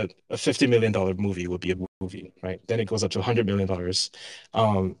spend like a $50 million movie would be a movie, right? Then it goes up to $100 million.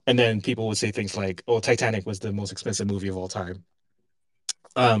 And then people would say things like, oh, Titanic was the most expensive movie of all time.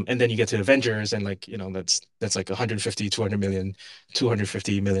 And then you get to Avengers and like, that's like 150, 200 million,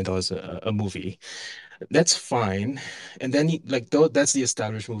 $250 million a movie. That's fine. And then like that's the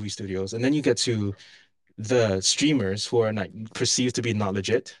established movie studios. And then you get to the streamers who are like perceived to be not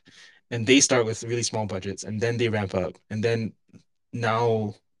legit, and they start with really small budgets and then they ramp up. And then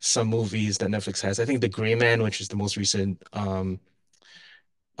now some movies that Netflix has, I think The Gray Man, which is the most recent, I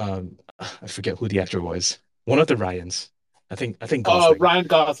forget who the actor was. One of the Ryans. I think Gosling. Ryan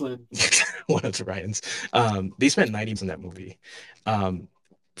Gosling. One of the Ryans. They spent 90 on that movie.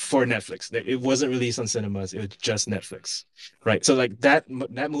 For Netflix. It wasn't released on cinemas, it was just Netflix. Right. So like that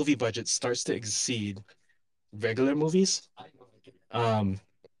movie budget starts to exceed regular movies. Um,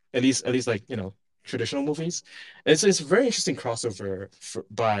 at least like, traditional movies. It's a very interesting crossover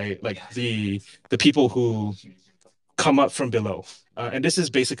by like the people who come up from below. And this is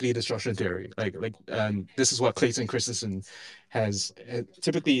basically destruction theory. This is what Clayton Christensen has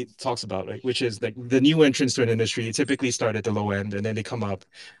typically talks about, like, which is like the new entrants to an industry typically start at the low end and then they come up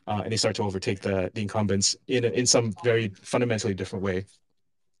and they start to overtake the incumbents in some very fundamentally different way.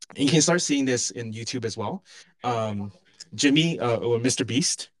 And you can start seeing this in YouTube as well. Um, Jimmy or Mr.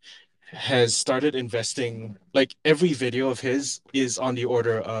 Beast has started investing, like every video of his is on the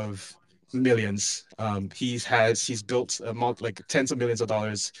order of millions. He's built like tens of millions of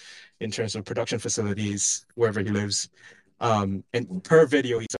dollars in terms of production facilities wherever he lives. And per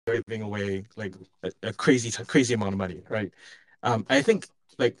video, he's giving away like a crazy amount of money, right? I think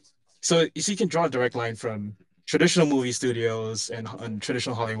like so you can draw a direct line from traditional movie studios and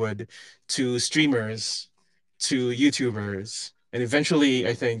traditional Hollywood to streamers to YouTubers, and eventually,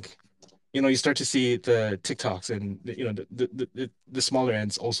 I think you start to see the TikToks and the smaller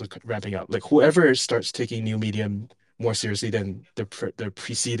ends also ramping up. Like whoever starts taking new medium more seriously than the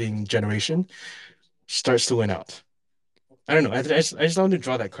preceding generation starts to win out. I don't know. I just want to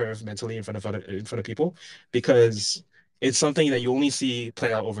draw that curve mentally in front of people because it's something that you only see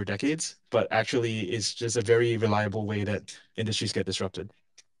play out over decades, but actually it's just a very reliable way that industries get disrupted.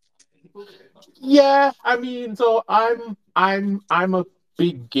 Yeah, I mean, so I'm a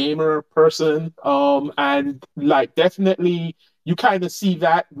big gamer person, and like definitely you kind of see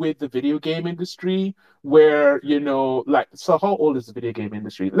that with the video game industry, where like, so how old is the video game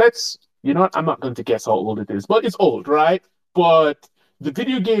industry? What, I'm not going to guess how old it is, but it's old, right? But the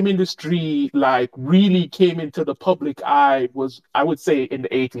video game industry like really came into the public eye was, I would say, in the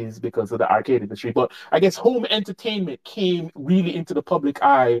 80s because of the arcade industry, but I guess home entertainment came really into the public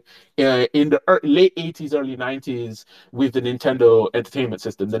eye in the late 80s, early 90s with the Nintendo Entertainment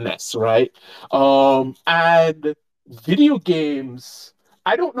System, the NES, right? And video games,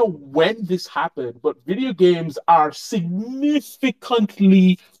 I don't know when this happened, but video games are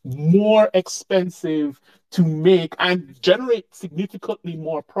significantly more expensive to make and generate significantly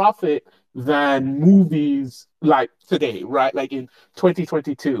more profit than movies like today, right? Like in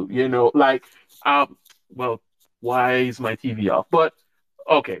 2022, um, well, why is my TV off? But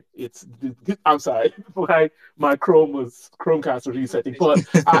okay, I'm sorry, my Chromecast was resetting, but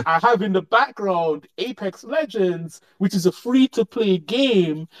I have in the background Apex Legends, which is a free to play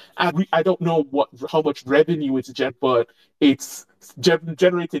game, and I don't know what how much revenue it's but it's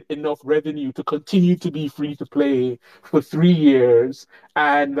generated enough revenue to continue to be free to play for 3 years,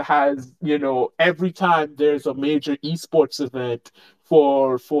 and has every time there's a major esports event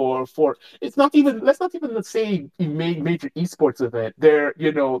for it's not even let's not even say major esports event there,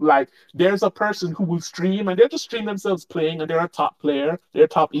 like there's a person who will stream and they'll just stream themselves playing, and they're a top player, they're a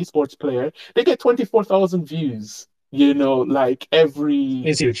top esports player, they get 24,000 views, like every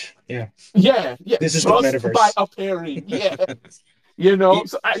It's huge. Yeah. yeah, yeah, This is called just by metaverse. appearing. Yeah. Y-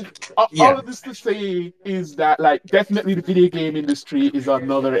 So all Yeah. of this to say is that, like, definitely the video game industry is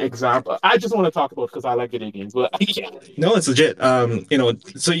another example. I just want to talk about because I like video games, but yeah. No, it's legit.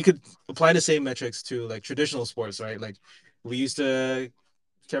 So you could apply the same metrics to like traditional sports, right? Like we used to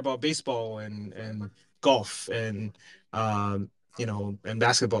care about baseball and golf and and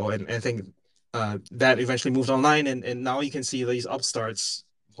basketball, and I think that eventually moved online, and now you can see these upstarts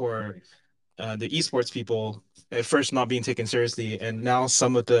for the esports people at first not being taken seriously, and now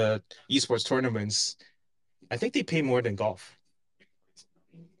some of the esports tournaments, I think they pay more than golf.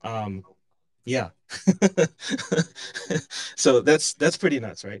 Um, yeah. So that's pretty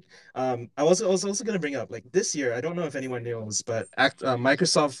nuts, right? I was also gonna bring up, like, this year, I don't know if anyone knows, but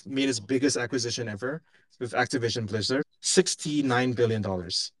Microsoft made its biggest acquisition ever with Activision Blizzard, $69 billion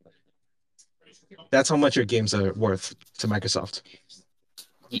dollars. That's how much your games are worth to Microsoft.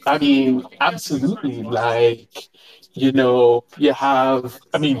 I mean, absolutely. Like, you have,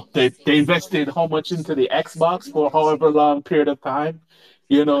 I mean, they invested how much into the Xbox for however long period of time,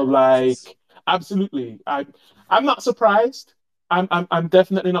 like, absolutely. I'm not surprised. I'm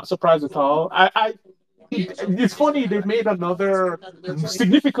definitely not surprised at all. It's funny they've made another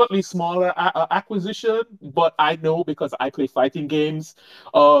significantly smaller acquisition, but I know because I play fighting games.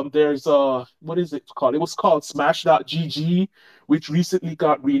 There's what is it called? It was called Smash.gg, which recently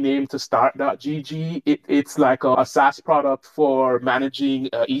got renamed to Start.gg. It's like a SaaS product for managing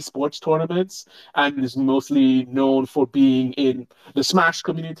esports tournaments, and is mostly known for being in the Smash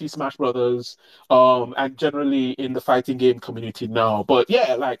community, Smash Brothers, and generally in the fighting game community now. But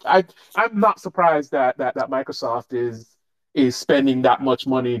yeah, like I'm not surprised that Microsoft is spending that much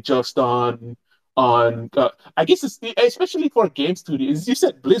money just on I guess it's especially for a game studio. You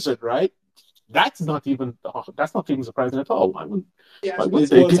said Blizzard, right? That's not even surprising at all. Why would they? Well,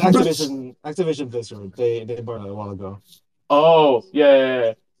 it's Activision Blizzard. They bought it a while ago. Oh, yeah, yeah,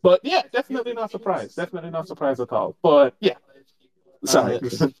 yeah. But yeah, definitely not surprised. Definitely not surprised at all. But yeah, sorry.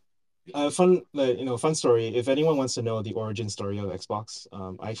 Uh, fun, like, fun story. If anyone wants to know the origin story of Xbox,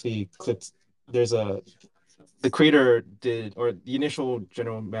 I actually clipped. There's a the creator did, or the initial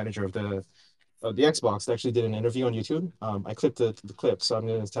general manager of the Xbox actually did an interview on YouTube. I clipped the clip, so I'm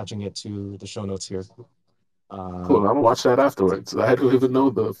gonna attaching it to the show notes here. Cool. Um, I'm gonna watch that afterwards. I don't even know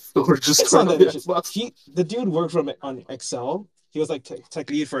the origin it's story not of that the issue. Xbox. The dude worked from on Excel. He was like tech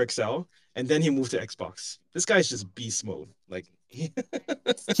lead for Excel, and then he moved to Xbox. This guy's just beast mode. Like He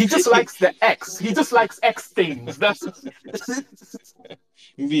just he, likes the X. He just likes X things. That's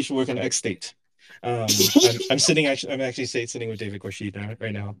maybe you should work on X State. I'm actually sitting with David Gorshid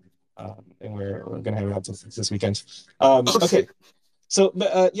right now, and we're gonna hang out this weekend. okay. Okay, so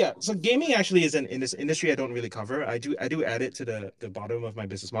but yeah, so gaming actually is in this industry I don't really cover. I do add it to the bottom of my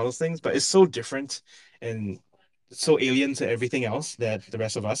business models things, but it's so different and so alien to everything else that the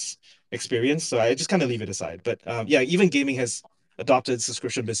rest of us experience. So I just kind of leave it aside. But yeah, even gaming has adopted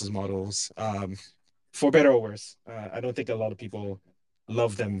subscription business models, for better or worse. I don't think a lot of people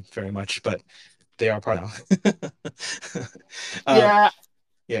love them very much, but they are part now. um, Yeah.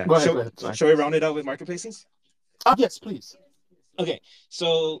 yeah. Go ahead. So Go ahead. Sorry. shall we round it out with marketplaces? Yes, please. Okay,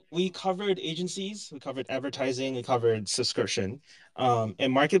 so we covered agencies, we covered advertising, we covered subscription.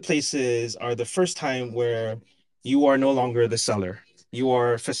 And marketplaces are the first time where you are no longer the seller. You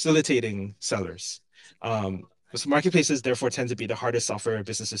are facilitating sellers. So marketplaces therefore tend to be the hardest software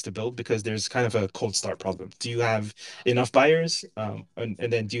businesses to build because there's kind of a cold start problem. Do you have enough buyers? And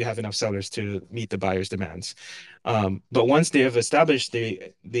then do you have enough sellers to meet the buyers' demands? But once they have established,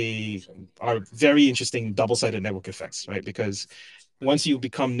 they are very interesting double-sided network effects, right? Because once you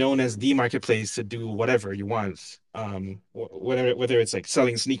become known as the marketplace to do whatever you want, whether it's like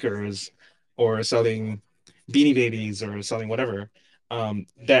selling sneakers or selling beanie babies or selling whatever,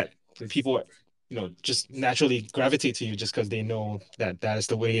 that people just naturally gravitate to you just because they know that that is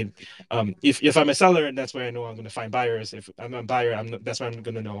the way. If I'm a seller, that's where I know I'm going to find buyers. If I'm a buyer, that's where I'm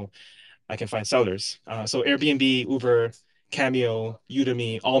going to know I can find sellers. So Airbnb, Uber, Cameo,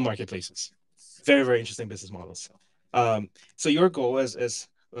 Udemy, all marketplaces. Very, very interesting business models. So your goal as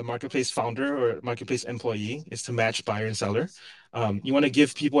a marketplace founder or marketplace employee is to match buyer and seller. You want to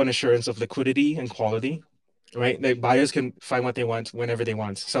give people an assurance of liquidity and quality, right? Like buyers can find what they want whenever they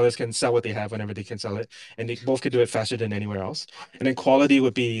want. Sellers can sell what they have whenever they can sell it, and they both can do it faster than anywhere else. And then quality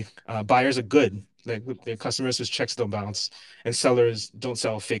would be buyers are good, like their customers whose checks don't bounce, and sellers don't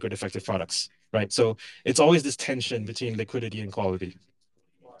sell fake or defective products, right? So it's always this tension between liquidity and quality.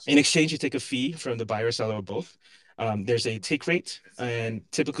 In exchange, you take a fee from the buyer, seller, or both. There's a take rate, and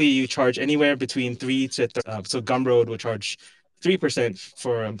typically you charge anywhere between 3 to 30. So Gumroad will charge 3%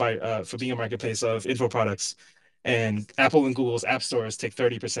 for being a marketplace of info products, and Apple and Google's app stores take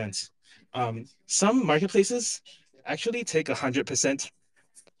 30%. Some marketplaces actually take 100%,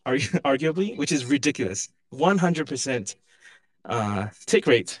 arguably, which is ridiculous. 100% take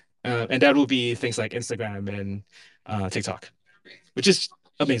rate, and that will be things like Instagram and TikTok, which is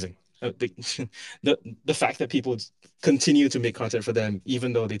amazing. The the fact that people continue to make content for them,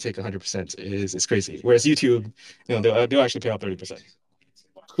 even though they take 100%, is crazy. Whereas YouTube, they'll actually pay out 30%.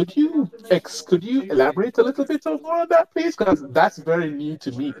 Could you elaborate a little bit more on that, please? Because that's very new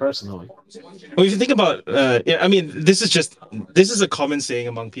to me personally. Well, if you think about, yeah, I mean, this is a common saying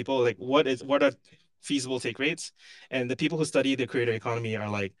among people. Like, what are feasible take rates? And the people who study the creator economy are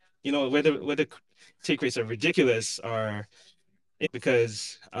like, whether take rates are ridiculous are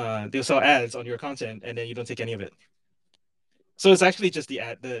because they'll sell ads on your content and then you don't take any of it. So it's actually just the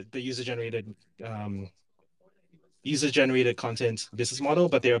um, user generated content business model,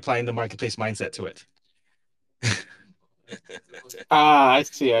 but they're applying the marketplace mindset to it. Ah, I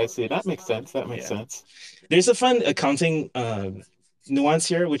see, I see. That makes sense. That makes Yeah. sense. There's a fun accounting nuance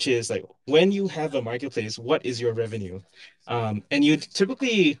here, which is like when you have a marketplace, what is your revenue? And you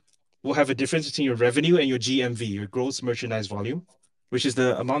typically will have a difference between your revenue and your GMV, your gross merchandise volume, which is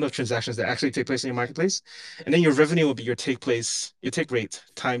the amount of transactions that actually take place in your marketplace. And then your revenue will be your take rate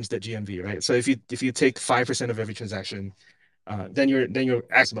times the GMV, right? So if you take 5% of every transaction, then you're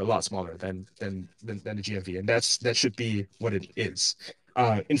actually a lot smaller than the GMV, and that should be what it is.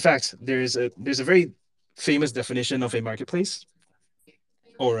 In fact, there's a very famous definition of a marketplace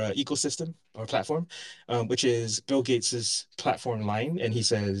or an ecosystem or platform, which is Bill Gates's platform line, and he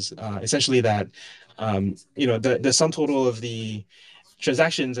says essentially that the sum total of the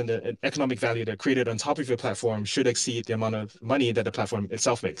transactions and the economic value that are created on top of your platform should exceed the amount of money that the platform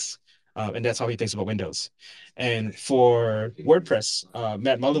itself makes. And that's how he thinks about Windows. And for WordPress,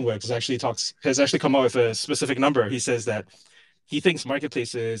 Matt Mullenweg has actually come out with a specific number. He says that he thinks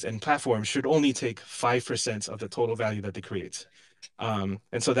marketplaces and platforms should only take 5% of the total value that they create. And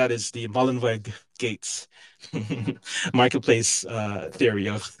so that is the Mullenweg Gates marketplace theory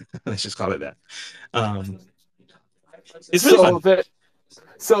of, let's just call it that. Um, it's really So fun. that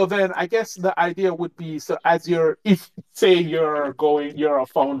So then I guess the idea would be, so as if say you're a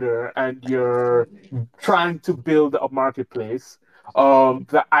founder and you're trying to build a marketplace,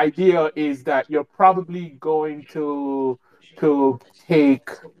 the idea is that you're probably going to take,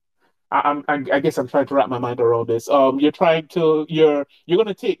 I guess I'm trying to wrap my mind around this. You're going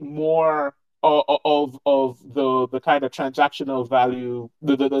to take more of the kind of transactional value,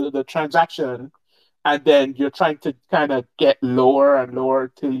 the transaction, and then you're trying to kind of get lower and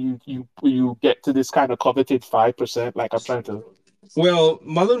lower till you get to this kind of coveted 5%. Like I'm trying to. Well,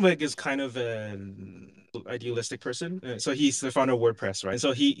 Mullenweg is kind of an idealistic person. So he's the founder of WordPress, right? And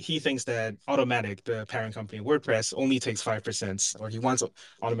so he thinks that Automatic, the parent company of WordPress, only takes 5%, or he wants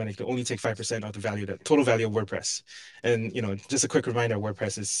Automatic to only take 5% of the total value of WordPress. And just a quick reminder,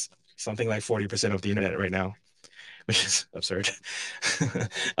 WordPress is something like 40% of the internet right now, which is absurd.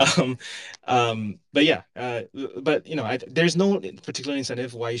 um, but yeah, but there's no particular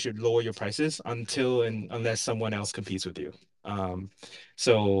incentive why you should lower your prices until and unless someone else competes with you. Um,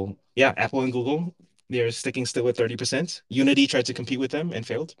 so yeah, Apple and Google, they're sticking still with 30%. Unity tried to compete with them and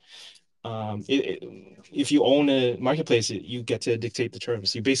failed. If you own a marketplace, you get to dictate the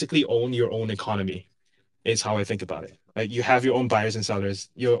terms. You basically own your own economy, is how I think about it. Like you have your own buyers and sellers.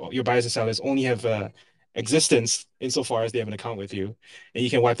 Your buyers and sellers only have existence insofar as they have an account with you, and you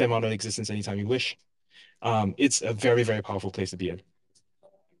can wipe them out of existence anytime you wish. It's a very, very powerful place to be in.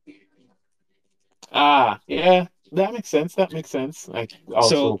 Yeah, that makes sense. That makes sense. Like So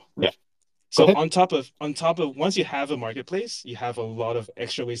also, yeah. Go so ahead. on top of once you have a marketplace, you have a lot of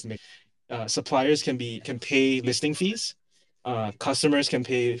extra ways to make suppliers can pay listing fees. Customers can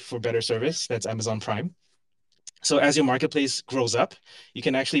pay for better service. That's Amazon Prime. So as your marketplace grows up, you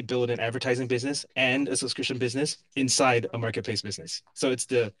can actually build an advertising business and a subscription business inside a marketplace business. So it's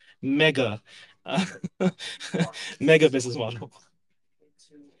the mega, uh, mega business model.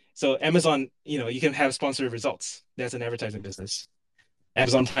 So Amazon, you can have sponsored results. That's an advertising business.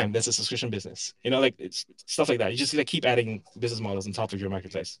 Amazon Prime, that's a subscription business. Like it's stuff like that. You just like keep adding business models on top of your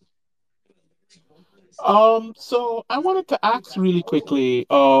marketplace. So I wanted to ask really quickly,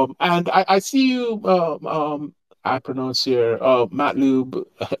 and I see you, I pronounce here, Matlub.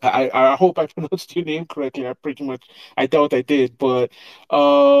 I hope I pronounced your name correctly. I doubt I did, but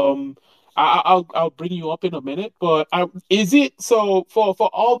I'll bring you up in a minute. But is it so for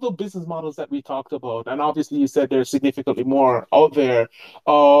all the business models that we talked about, and obviously you said there's significantly more out there.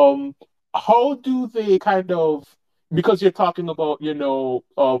 Um, how do they kind of because you're talking about,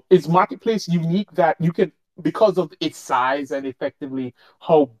 is marketplace unique that you can, because of its size and effectively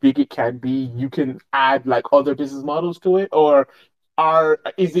how big it can be, you can add like other business models to it, or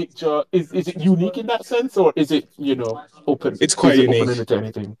is it just is it unique in that sense, or is it, open? It's Is quite it open unique. ended to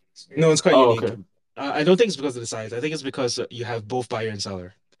anything? No, it's quite Oh, unique. okay. I don't think it's because of the size. I think it's because you have both buyer and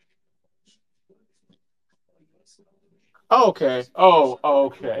seller. Oh, okay. Oh,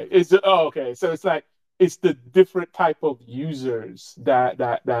 okay. Okay. So it's like it's the different type of users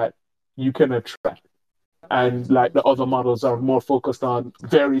that you can attract. And like the other models are more focused on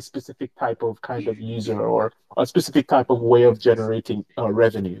very specific type of kind of user or a specific type of way of generating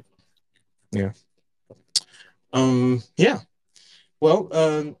revenue. Yeah. Yeah. Well,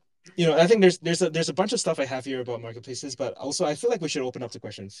 I think there's a bunch of stuff I have here about marketplaces, but also I feel like we should open up to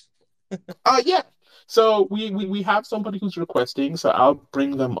questions. Yeah. So we have somebody who's requesting, so I'll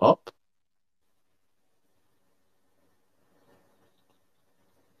bring them up.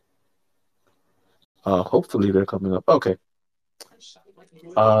 Hopefully they're coming up. Okay.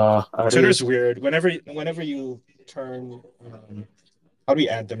 Are they? Twitter's weird. Whenever you turn, how do we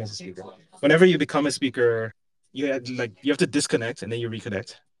add them as a speaker? Whenever you become a speaker, you have to disconnect and then you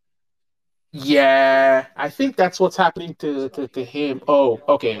reconnect. Yeah, I think that's what's happening to him. Oh,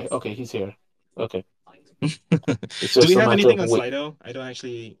 okay, he's here. Okay. It's Do we just a have matter anything of on wait. Slido? I don't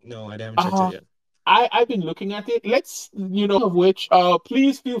actually know. I haven't checked it Uh yet. I've been looking at it. Let's, of which,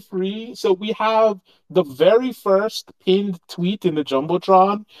 please feel free. So we have the very first pinned tweet in the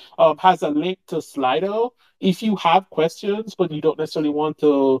Jumbotron, has a link to Slido. If you have questions, but you don't necessarily want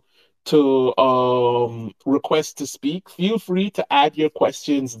to request to speak, feel free to add your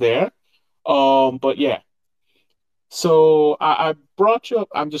questions there. But yeah, so I brought you up.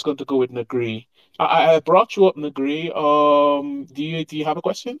 I'm just going to go with Nagri. I brought you up, Nagri. Do you have a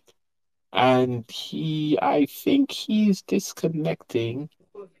question? And I think he's disconnecting.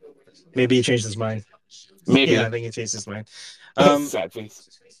 Maybe he changed his mind. Yeah, I Maybe. think he changed his mind. Um, Sad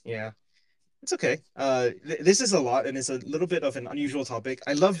face. yeah, it's okay. This is a lot, and it's a little bit of an unusual topic.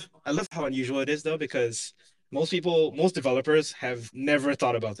 I love how unusual it is though, because most developers have never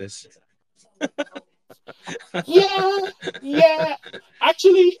thought about this. Yeah, yeah.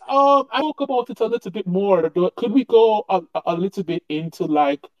 Actually, I spoke about it a little bit more. Could we go a little bit into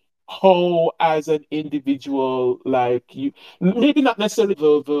like how, as an individual, like you, maybe not necessarily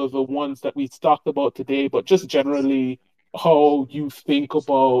the ones that we talked about today, but just generally how you think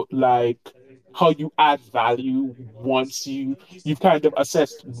about like how you add value once you've kind of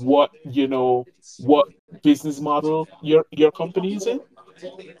assessed what business model your company is in.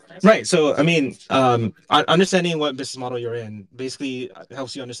 Right. So, I mean, understanding what business model you're in basically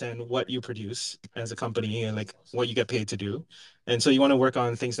helps you understand what you produce as a company and like what you get paid to do. And so you want to work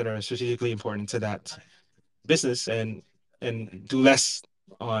on things that are strategically important to that business and do less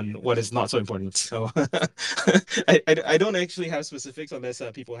on what is not so important. So I don't actually have specifics unless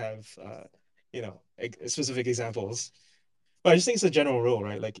people have specific examples. But I just think it's a general rule,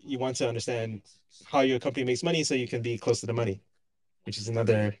 right? Like you want to understand how your company makes money so you can be close to the money, which is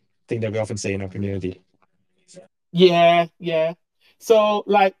another thing that we often say in our community. Yeah, yeah. So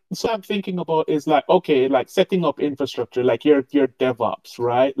I'm thinking about is like, okay, like setting up infrastructure, like your DevOps,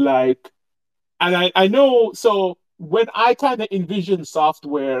 right? Like, and I know, so when I kind of envision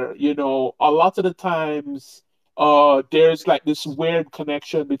software, a lot of the times there's like this weird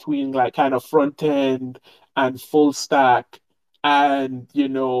connection between like kind of front end and full stack, and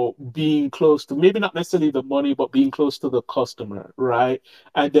being close to, maybe not necessarily the money, but being close to the customer, right?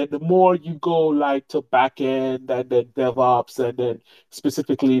 And then the more you go like to back end and then DevOps and then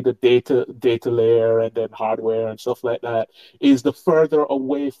specifically the data layer and then hardware and stuff like that, is the further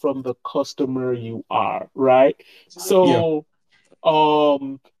away from the customer you are, right? Yeah. So,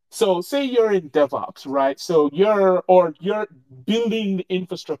 um, So say you're in DevOps, right? So you're building the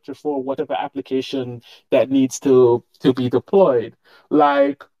infrastructure for whatever application that needs to be deployed.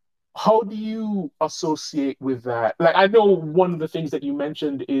 Like, how do you associate with that? Like, I know one of the things that you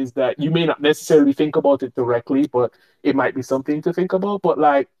mentioned is that you may not necessarily think about it directly, but it might be something to think about. But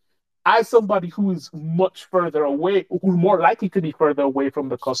like, as somebody who is much further away, who's more likely to be further away from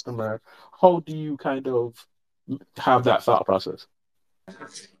the customer, how do you kind of have that thought process?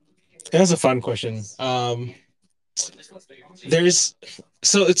 That's a fun question. There's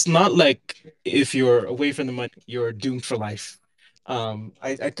so it's not like if you're away from the money, you're doomed for life.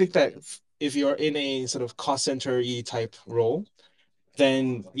 I think that if you're in a sort of cost center-y type role,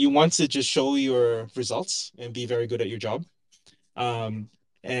 then you want to just show your results and be very good at your job. Um,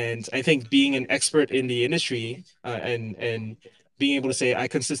 and I think being an expert in the industry and being able to say I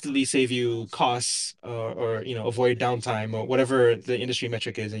consistently save you costs or avoid downtime or whatever the industry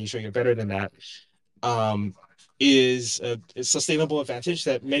metric is, and you show you're better than that, um, is a sustainable advantage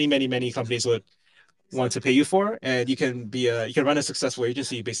that many companies would want to pay you for, and you can run a successful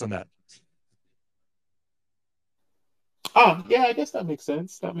agency based on that. Ah, yeah, I guess that makes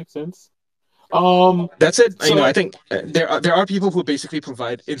sense. That makes sense. Um, That's it. I so think there are people who basically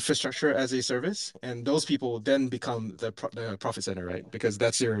provide infrastructure as a service, and those people then become the profit center, right? Because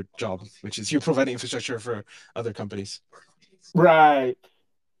that's your job, which is you're providing infrastructure for other companies. right.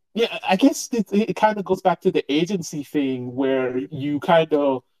 Yeah, I guess it kind of goes back to the agency thing where you kind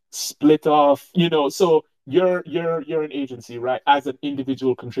of split off, so you're an agency, right? As an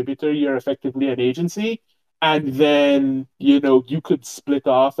individual contributor, you're effectively an agency. And then, you could split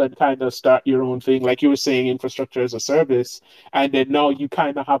off and kind of start your own thing, like you were saying, infrastructure as a service. And then now you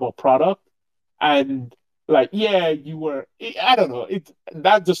kind of have a product. And like, yeah, I don't know,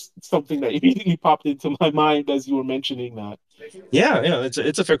 that just something that immediately popped into my mind as you were mentioning that. Yeah, yeah,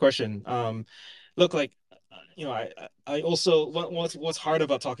 it's a fair question. Look, like I also what's hard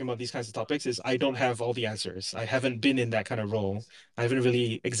about talking about these kinds of topics is I don't have all the answers. I haven't been in that kind of role. I haven't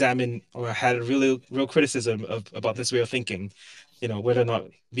really examined or had a really real criticism of about this way of thinking. Whether or not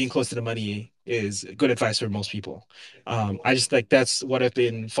being close to the money is good advice for most people. I just like that's what I've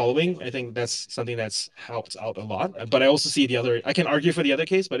been following. I think that's something that's helped out a lot. But I also see the other. I can argue for the other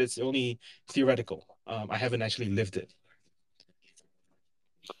case, but it's only theoretical. I haven't actually lived it.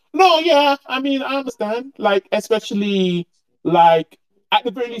 No, yeah, I mean, I understand. Like, especially like at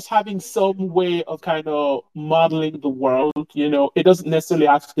the very least having some way of kind of modeling the world, it doesn't necessarily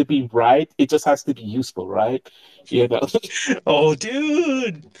have to be right. It just has to be useful, right? You know. Oh,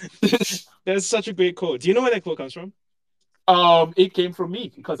 dude, that's such a great quote. Do you know where that quote comes from? It came from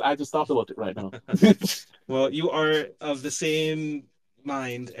me because I just thought about it right now. Well, you are of the same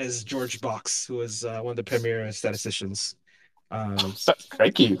mind as George Box, who was one of the premier statisticians. Um,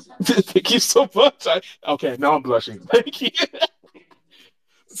 Thank you. Thank you so much. Okay, now I'm blushing. Thank you.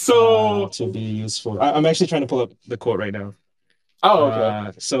 So, to be useful. I'm actually trying to pull up the quote right now. oh,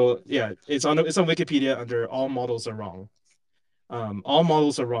 okay. So yeah, it's on Wikipedia under all models are wrong. All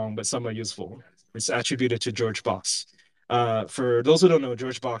models are wrong, but some are useful. It's attributed to George Box. For those who don't know,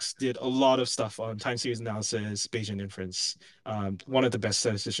 George Box did a lot of stuff on time series analysis, Bayesian inference. One of the best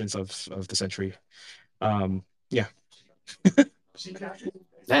statisticians of the century. Yeah.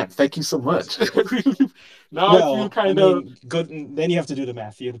 Man, thank you so much. Now I feel Well, I kind of mean, good. Then you have to do the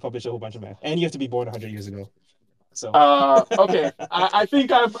math. You have to publish a whole bunch of math, and you have to be born 100 years ago. So okay. I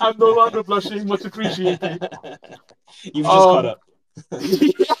think I'm no longer blushing. Much appreciated. you've just caught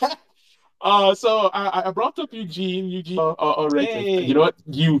Um, up. so I brought up Eugene already. You know Hey, what?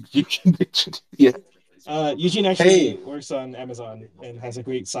 You can mention it. Yeah. Eugene actually Hey, works on Amazon and has a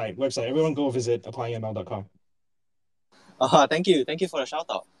great website. Everyone go visit applyingml.com. thank you for the shout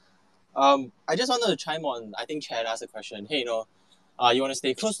out. I just wanted to chime on. I think Chad asked a question. Hey, you want to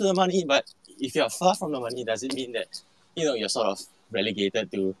stay close to the money, but if you're far from the money, does it mean that you're sort of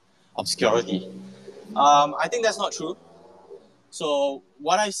relegated to obscurity? I think that's not true. So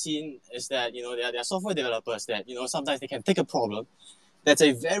what I've seen is that there are software developers that sometimes they can take a problem that's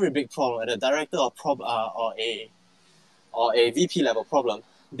a very big problem at a director or a VP level problem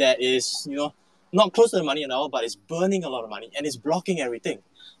that is not close to the money at all, but it's burning a lot of money and it's blocking everything,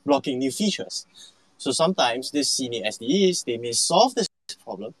 blocking new features. So sometimes these senior SDEs they may solve this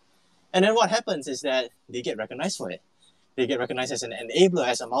problem, and then what happens is that they get recognized for it. They get recognized as an enabler,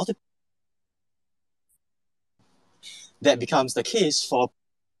 as a multi. That becomes the case for.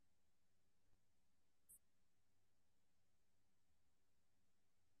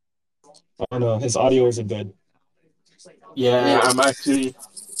 Oh no, his audio isn't good. Yeah, I'm actually.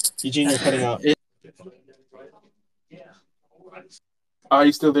 Eugene, you're cutting out. It, Are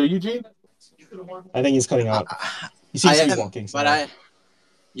you still there, Eugene? I think he's cutting I, out. He seems I to be am, walking but somewhere.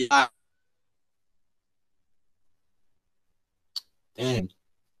 yeah, Damn,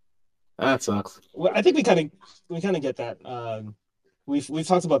 that sucks. Well, I think we kind of get that. We've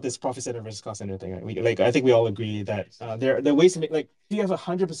talked about this profit center versus cost center thing, right? I think we all agree that there are ways to make, like, if you have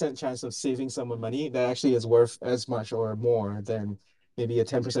 100% chance of saving someone money, that actually is worth as much or more than maybe a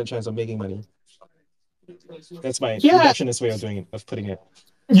 10% chance of making money. That's my Yeah, reductionist way of doing it, of putting it.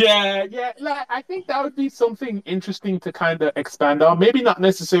 yeah. Like, I think that would be something interesting to kind of expand on. Maybe not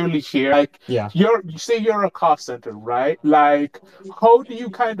necessarily here. Like, Yeah. you say you're a cost center, right? Like, how do you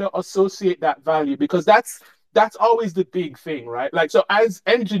kind of associate that value? Because that's always the big thing, right? Like, so as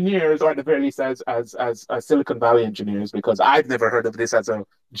engineers, or at the very least as Silicon Valley engineers, because I've never heard of this as a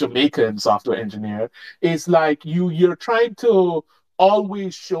Jamaican software engineer, is like you're trying to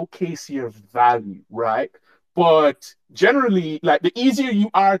always showcase your value, right? But generally, like the easier you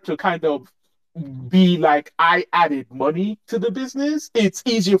are to kind of be like, I added money to the business, it's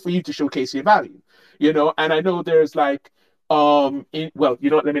easier for you to showcase your value, And I know there's like, well,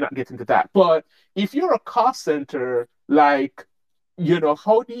 let me not get into that. But if you're a cost center, like,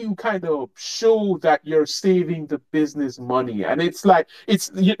 how do you kind of show that you're saving the business money? And it's like,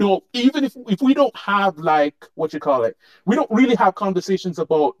 even if we don't have like, what you call it, we don't really have conversations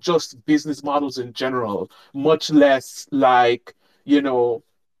about just business models in general, much less like, you know,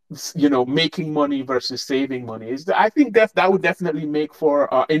 making money versus saving money. I think that would definitely make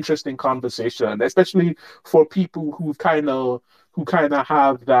for interesting conversation, especially for people who kind of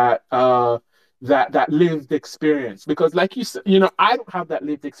have that lived experience. Because like you said, I don't have that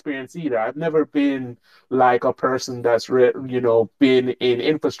lived experience either. I've never been like a person that's been in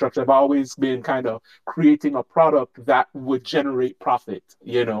infrastructure. I've always been kind of creating a product that would generate profit,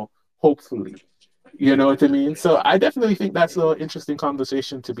 hopefully. You know what I mean? So I definitely think that's an interesting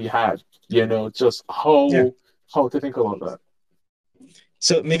conversation to be had, just Yeah. how to think about that.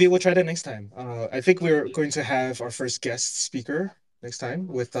 So maybe we'll try that next time. I think we're going to have our first guest speaker next time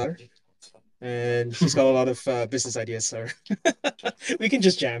with and she's got a lot of business ideas. So we can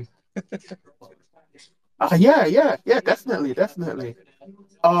just jam. Yeah, definitely.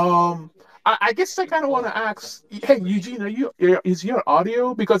 Um, I guess I kind of want to ask, hey, Eugene, is your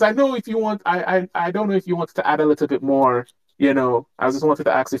audio? Because I know if you want, I don't know if you wanted to add a little bit more. I just wanted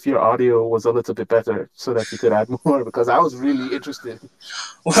to ask if your audio was a little bit better so that you could add more because I was really interested.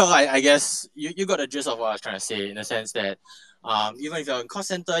 well, I guess you got the gist of what I was trying to say in the sense that even if you're in cost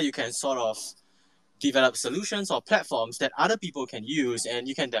center, you can sort of develop solutions or platforms that other people can use and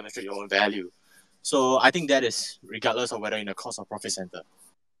you can demonstrate your own value. So I think that is regardless of whether in a cost or profit center.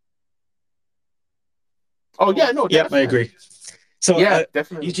 Oh yeah, no, Yeah, I definitely. agree. So Yeah,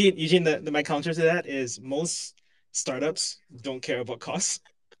 definitely. Eugene, my counter to that is most startups don't care about costs.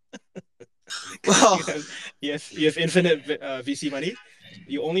 Well, you have infinite VC money.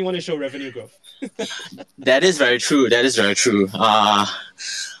 You only want to show revenue growth. that is very true. That is very true.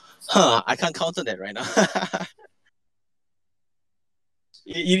 I can't counter that right now.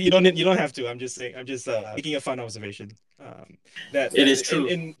 You don't have to. I'm just saying. I'm just making a fun observation. That It is true.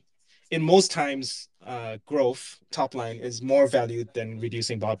 In most times, growth top line is more valued than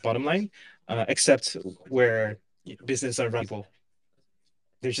reducing bottom line, except where business are run people.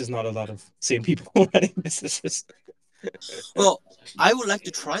 There's just not a lot of same people running businesses. Well, I would like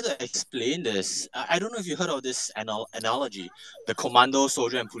to try to explain this. I don't know if you heard of this analogy, the commando,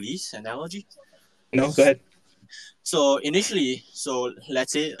 soldier, and police analogy. No, go ahead. So initially,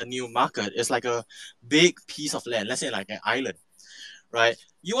 let's say a new market is like a big piece of land, let's say like an island, right?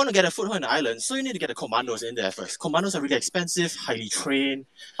 You want to get a foothold in the island, so you need to get the commandos in there first. Commandos are really expensive, highly trained,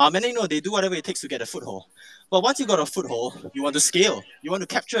 and they do whatever it takes to get a foothold. But once you got a foothold, you want to scale. You want to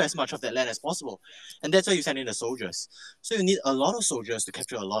capture as much of that land as possible, and that's why you send in the soldiers. So you need a lot of soldiers to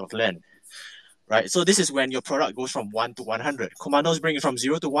capture a lot of land, right? So this is when your product goes from 1 to 100. Commandos bring it from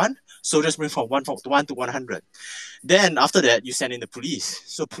 0 to 1, soldiers bring from 1 to 100. Then after that, you send in the police.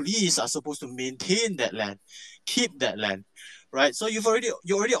 So police are supposed to maintain that land, keep that land, right? So you already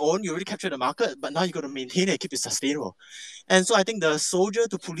own, you already captured the market, but now you got to maintain it, keep it sustainable. And so I think the soldier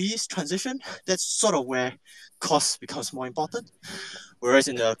to police transition, that's sort of where cost becomes more important. Whereas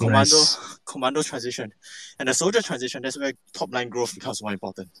in the commando transition and the soldier transition, that's where top line growth becomes more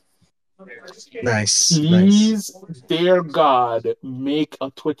important. Nice. Please, dear God, make a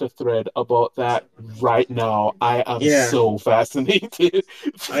Twitter thread about that right now. I am so fascinated.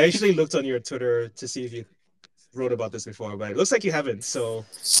 I actually looked on your Twitter to see if you wrote about this before, but it looks like you haven't. So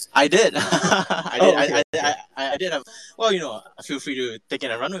I did. Okay. I did have. Well, feel free to take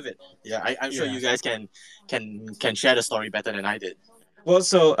it and run with it. Yeah, I'm sure you guys can share the story better than I did. Well,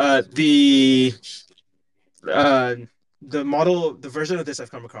 so uh, the version of this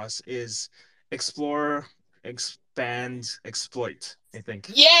I've come across is explore, expand, exploit, I think.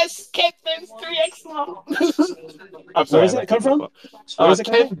 Yes, Kent Beck's 3x model. I'm Where sorry, I does it like come that book a from? lot. Where does it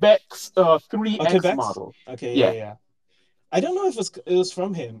come from? Kent Beck's Okay, 3x Bex. model. Okay, yeah, Yeah. yeah, yeah. I don't know if it was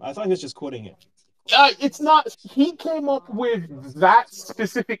from him. I thought he was just quoting it. It's not. He came up with that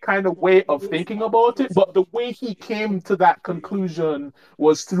specific kind of way of thinking about it, but the way he came to that conclusion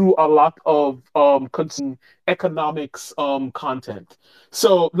was through a lot of economics content.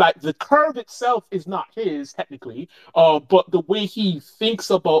 So, like the curve itself is not his technically, but the way he thinks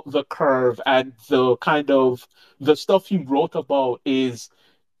about the curve and the kind of the stuff he wrote about is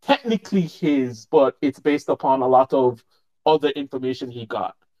technically his, but it's based upon a lot of other information he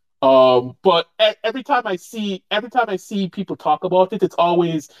got. But every time I see people talk about it, it's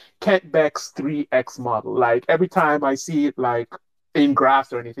always Kent Beck's 3x model. Like every time I see it, like in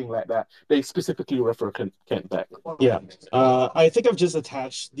graphs or anything like that, they specifically refer Kent Beck. Yeah. I think I've just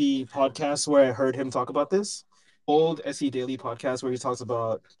attached the podcast where I heard him talk about this. Old SE Daily podcast where he talks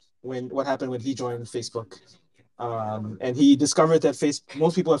about what happened when he joined Facebook. And he discovered that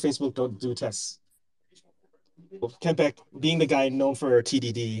most people at Facebook don't do tests. Kent Beck, being the guy known for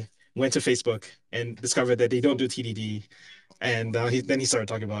TDD, went to Facebook and discovered that they don't do TDD, and then he started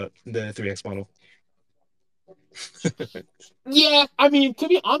talking about the 3x model. Yeah, I mean, to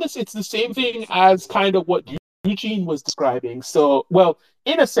be honest, it's the same thing as kind of what Eugene was describing. So, well,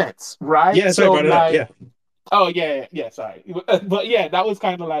 in a sense, right? Yeah, sorry, I So, brought it up. like, Yeah. oh yeah, sorry, but yeah, that was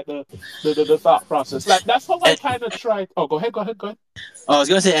kind of like the thought process. Like that's how I And kind of tried. Oh, go ahead. I was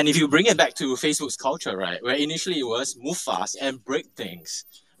gonna say, and if you bring it back to Facebook's culture, right, where initially it was move fast and break things,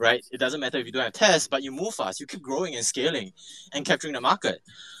 right? It doesn't matter if you don't have tests, but you move fast, you keep growing and scaling and capturing the market.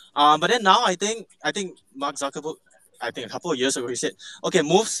 But then now I think Mark Zuckerberg, I think a couple of years ago he said, okay,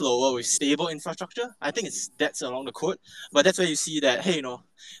 move slower with stable infrastructure. I think that's along the quote, but that's where you see that hey,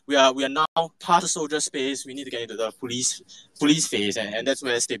 we are now past the soldier space. We need to get into the police phase, and that's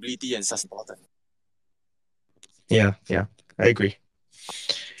where stability and such important. Yeah, yeah, I agree.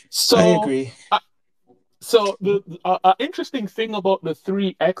 I So, agree. So the interesting thing about the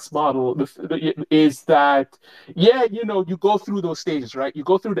 3x model is that yeah, you go through those stages, right? You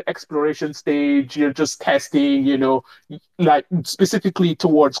go through the exploration stage, you're just testing, like specifically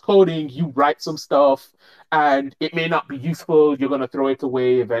towards coding, you write some stuff and it may not be useful, you're going to throw it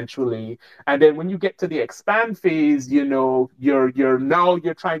away eventually. And then when you get to the expand phase, you're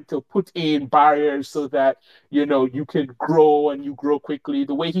trying to put in barriers so that you can grow and you grow quickly.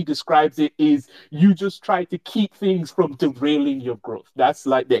 The way he describes it is you just try to keep things from derailing your growth. That's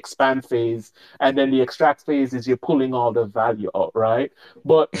like the expand phase. And then the extract phase is you're pulling all the value out, right?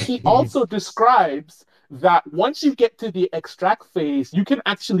 But he also describes that once you get to the extract phase, you can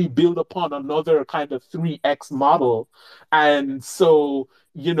actually build upon another kind of 3x model. And so,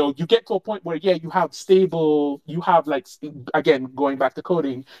 you get to a point where, yeah, you have like, again, going back to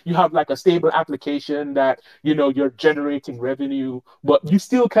coding, you have like a stable application that, you're generating revenue, but you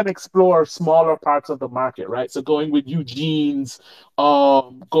still can explore smaller parts of the market, right? So going with Eugene's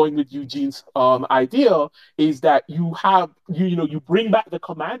idea is that you bring back the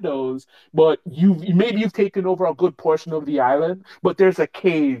commandos, but you've taken over a good portion of the island, but there's a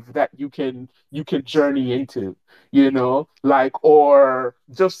cave that you can journey into, like, or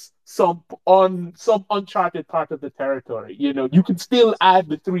just some uncharted part of the territory. You can still add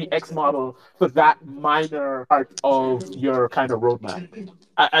the 3x model for that minor part of your kind of roadmap.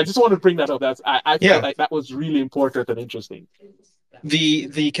 I just want to bring that up. I felt Yeah. like that was really important and interesting.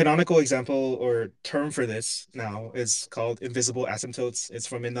 The canonical example or term for this now is called invisible asymptotes. It's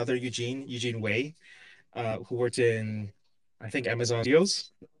from another Eugene Wei, who worked in, I think, Amazon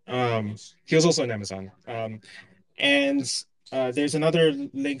Studios. He was also in Amazon. And there's another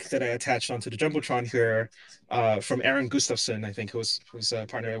link that I attached onto the Jumbotron here, from Aaron Gustafson, I think, who's a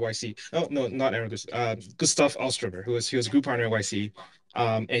partner at YC. Oh no, not Aaron Gustav Alstromer, he was a group partner at YC,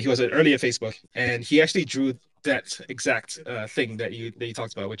 and he was early at Facebook, and he actually drew that exact thing that you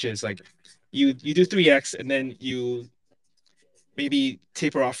talked about, which is like you do 3x and then you maybe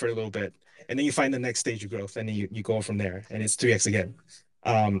taper off for a little bit, and then you find the next stage of growth, and then you go from there, and it's 3x again.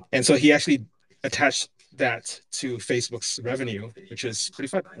 And so he actually attached that to Facebook's revenue, which is pretty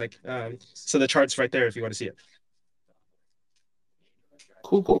fun. Like, so the chart's right there if you want to see it.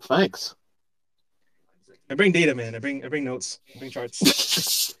 Cool. Thanks. I bring data, man. I bring notes. I bring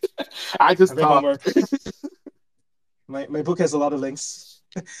charts. I I just bring talk. homework. My book has a lot of links.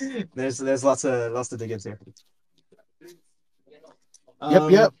 There's lots to dig into.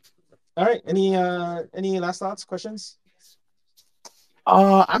 Yep. All right. Any last thoughts, questions?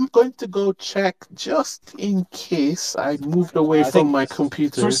 I'm going to go check just in case I moved away I from think my for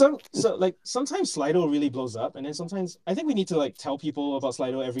computer. some, so like sometimes Slido really blows up, and then sometimes I think we need to like tell people about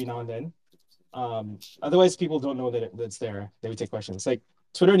Slido every now and then. Otherwise, people don't know that it's there. They would take questions. Like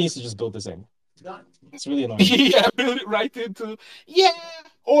Twitter needs to just build the same. It's really annoying. Yeah, build it right into yeah,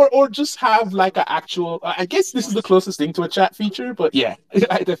 or just have like an actual. I guess this is the closest thing to a chat feature, but yeah, I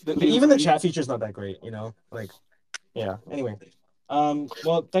But definitely even the agree. chat feature is not that great, you know. Like, yeah. Anyway,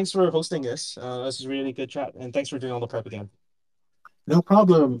 well, thanks for hosting this. This is a really good chat, and thanks for doing all the prep again. No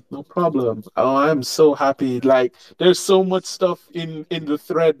problem, no problem. Oh, I'm so happy. Like, there's so much stuff in the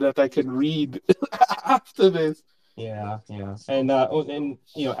thread that I can read after this. Yeah, yeah, and and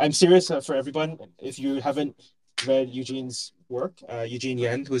you know, I'm serious for everyone. If you haven't read Eugene's work, Eugene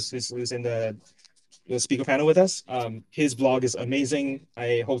Yen, who's in the speaker panel with us, his blog is amazing.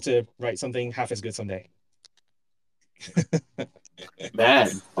 I hope to write something half as good someday. Man,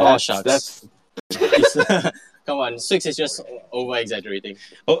 Oh that's shucks. that's It's, come on, Swix is just over exaggerating.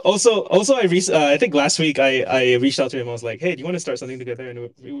 Also, I think last week I reached out to him. I was like, "Hey, do you want to start something together?" And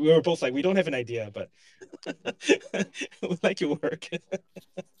we were both like, "We don't have an idea, but we like your work."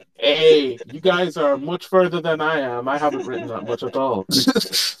 hey, you guys are much further than I am. I haven't written that much at all.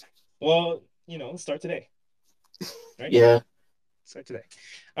 Well, start today, right? Yeah. Start today.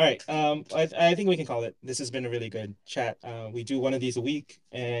 All right. I think we can call it. This has been a really good chat. We do one of these a week,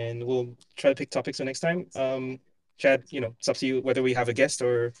 and we'll try to pick topics for next time. Chad, it's up to you whether we have a guest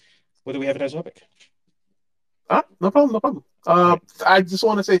or whether we have it as a topic. No problem, no problem. All right. I just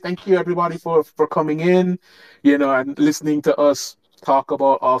want to say thank you everybody for coming in, and listening to us talk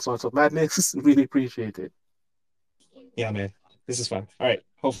about all sorts of madness. Really appreciate it. Yeah, man. This is fun. All right.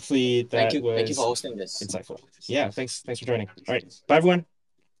 Hopefully Thank that you. Thank you for was hosting this. insightful. Yeah, thanks. Thanks for joining. All right. Bye everyone.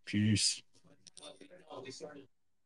 Peace.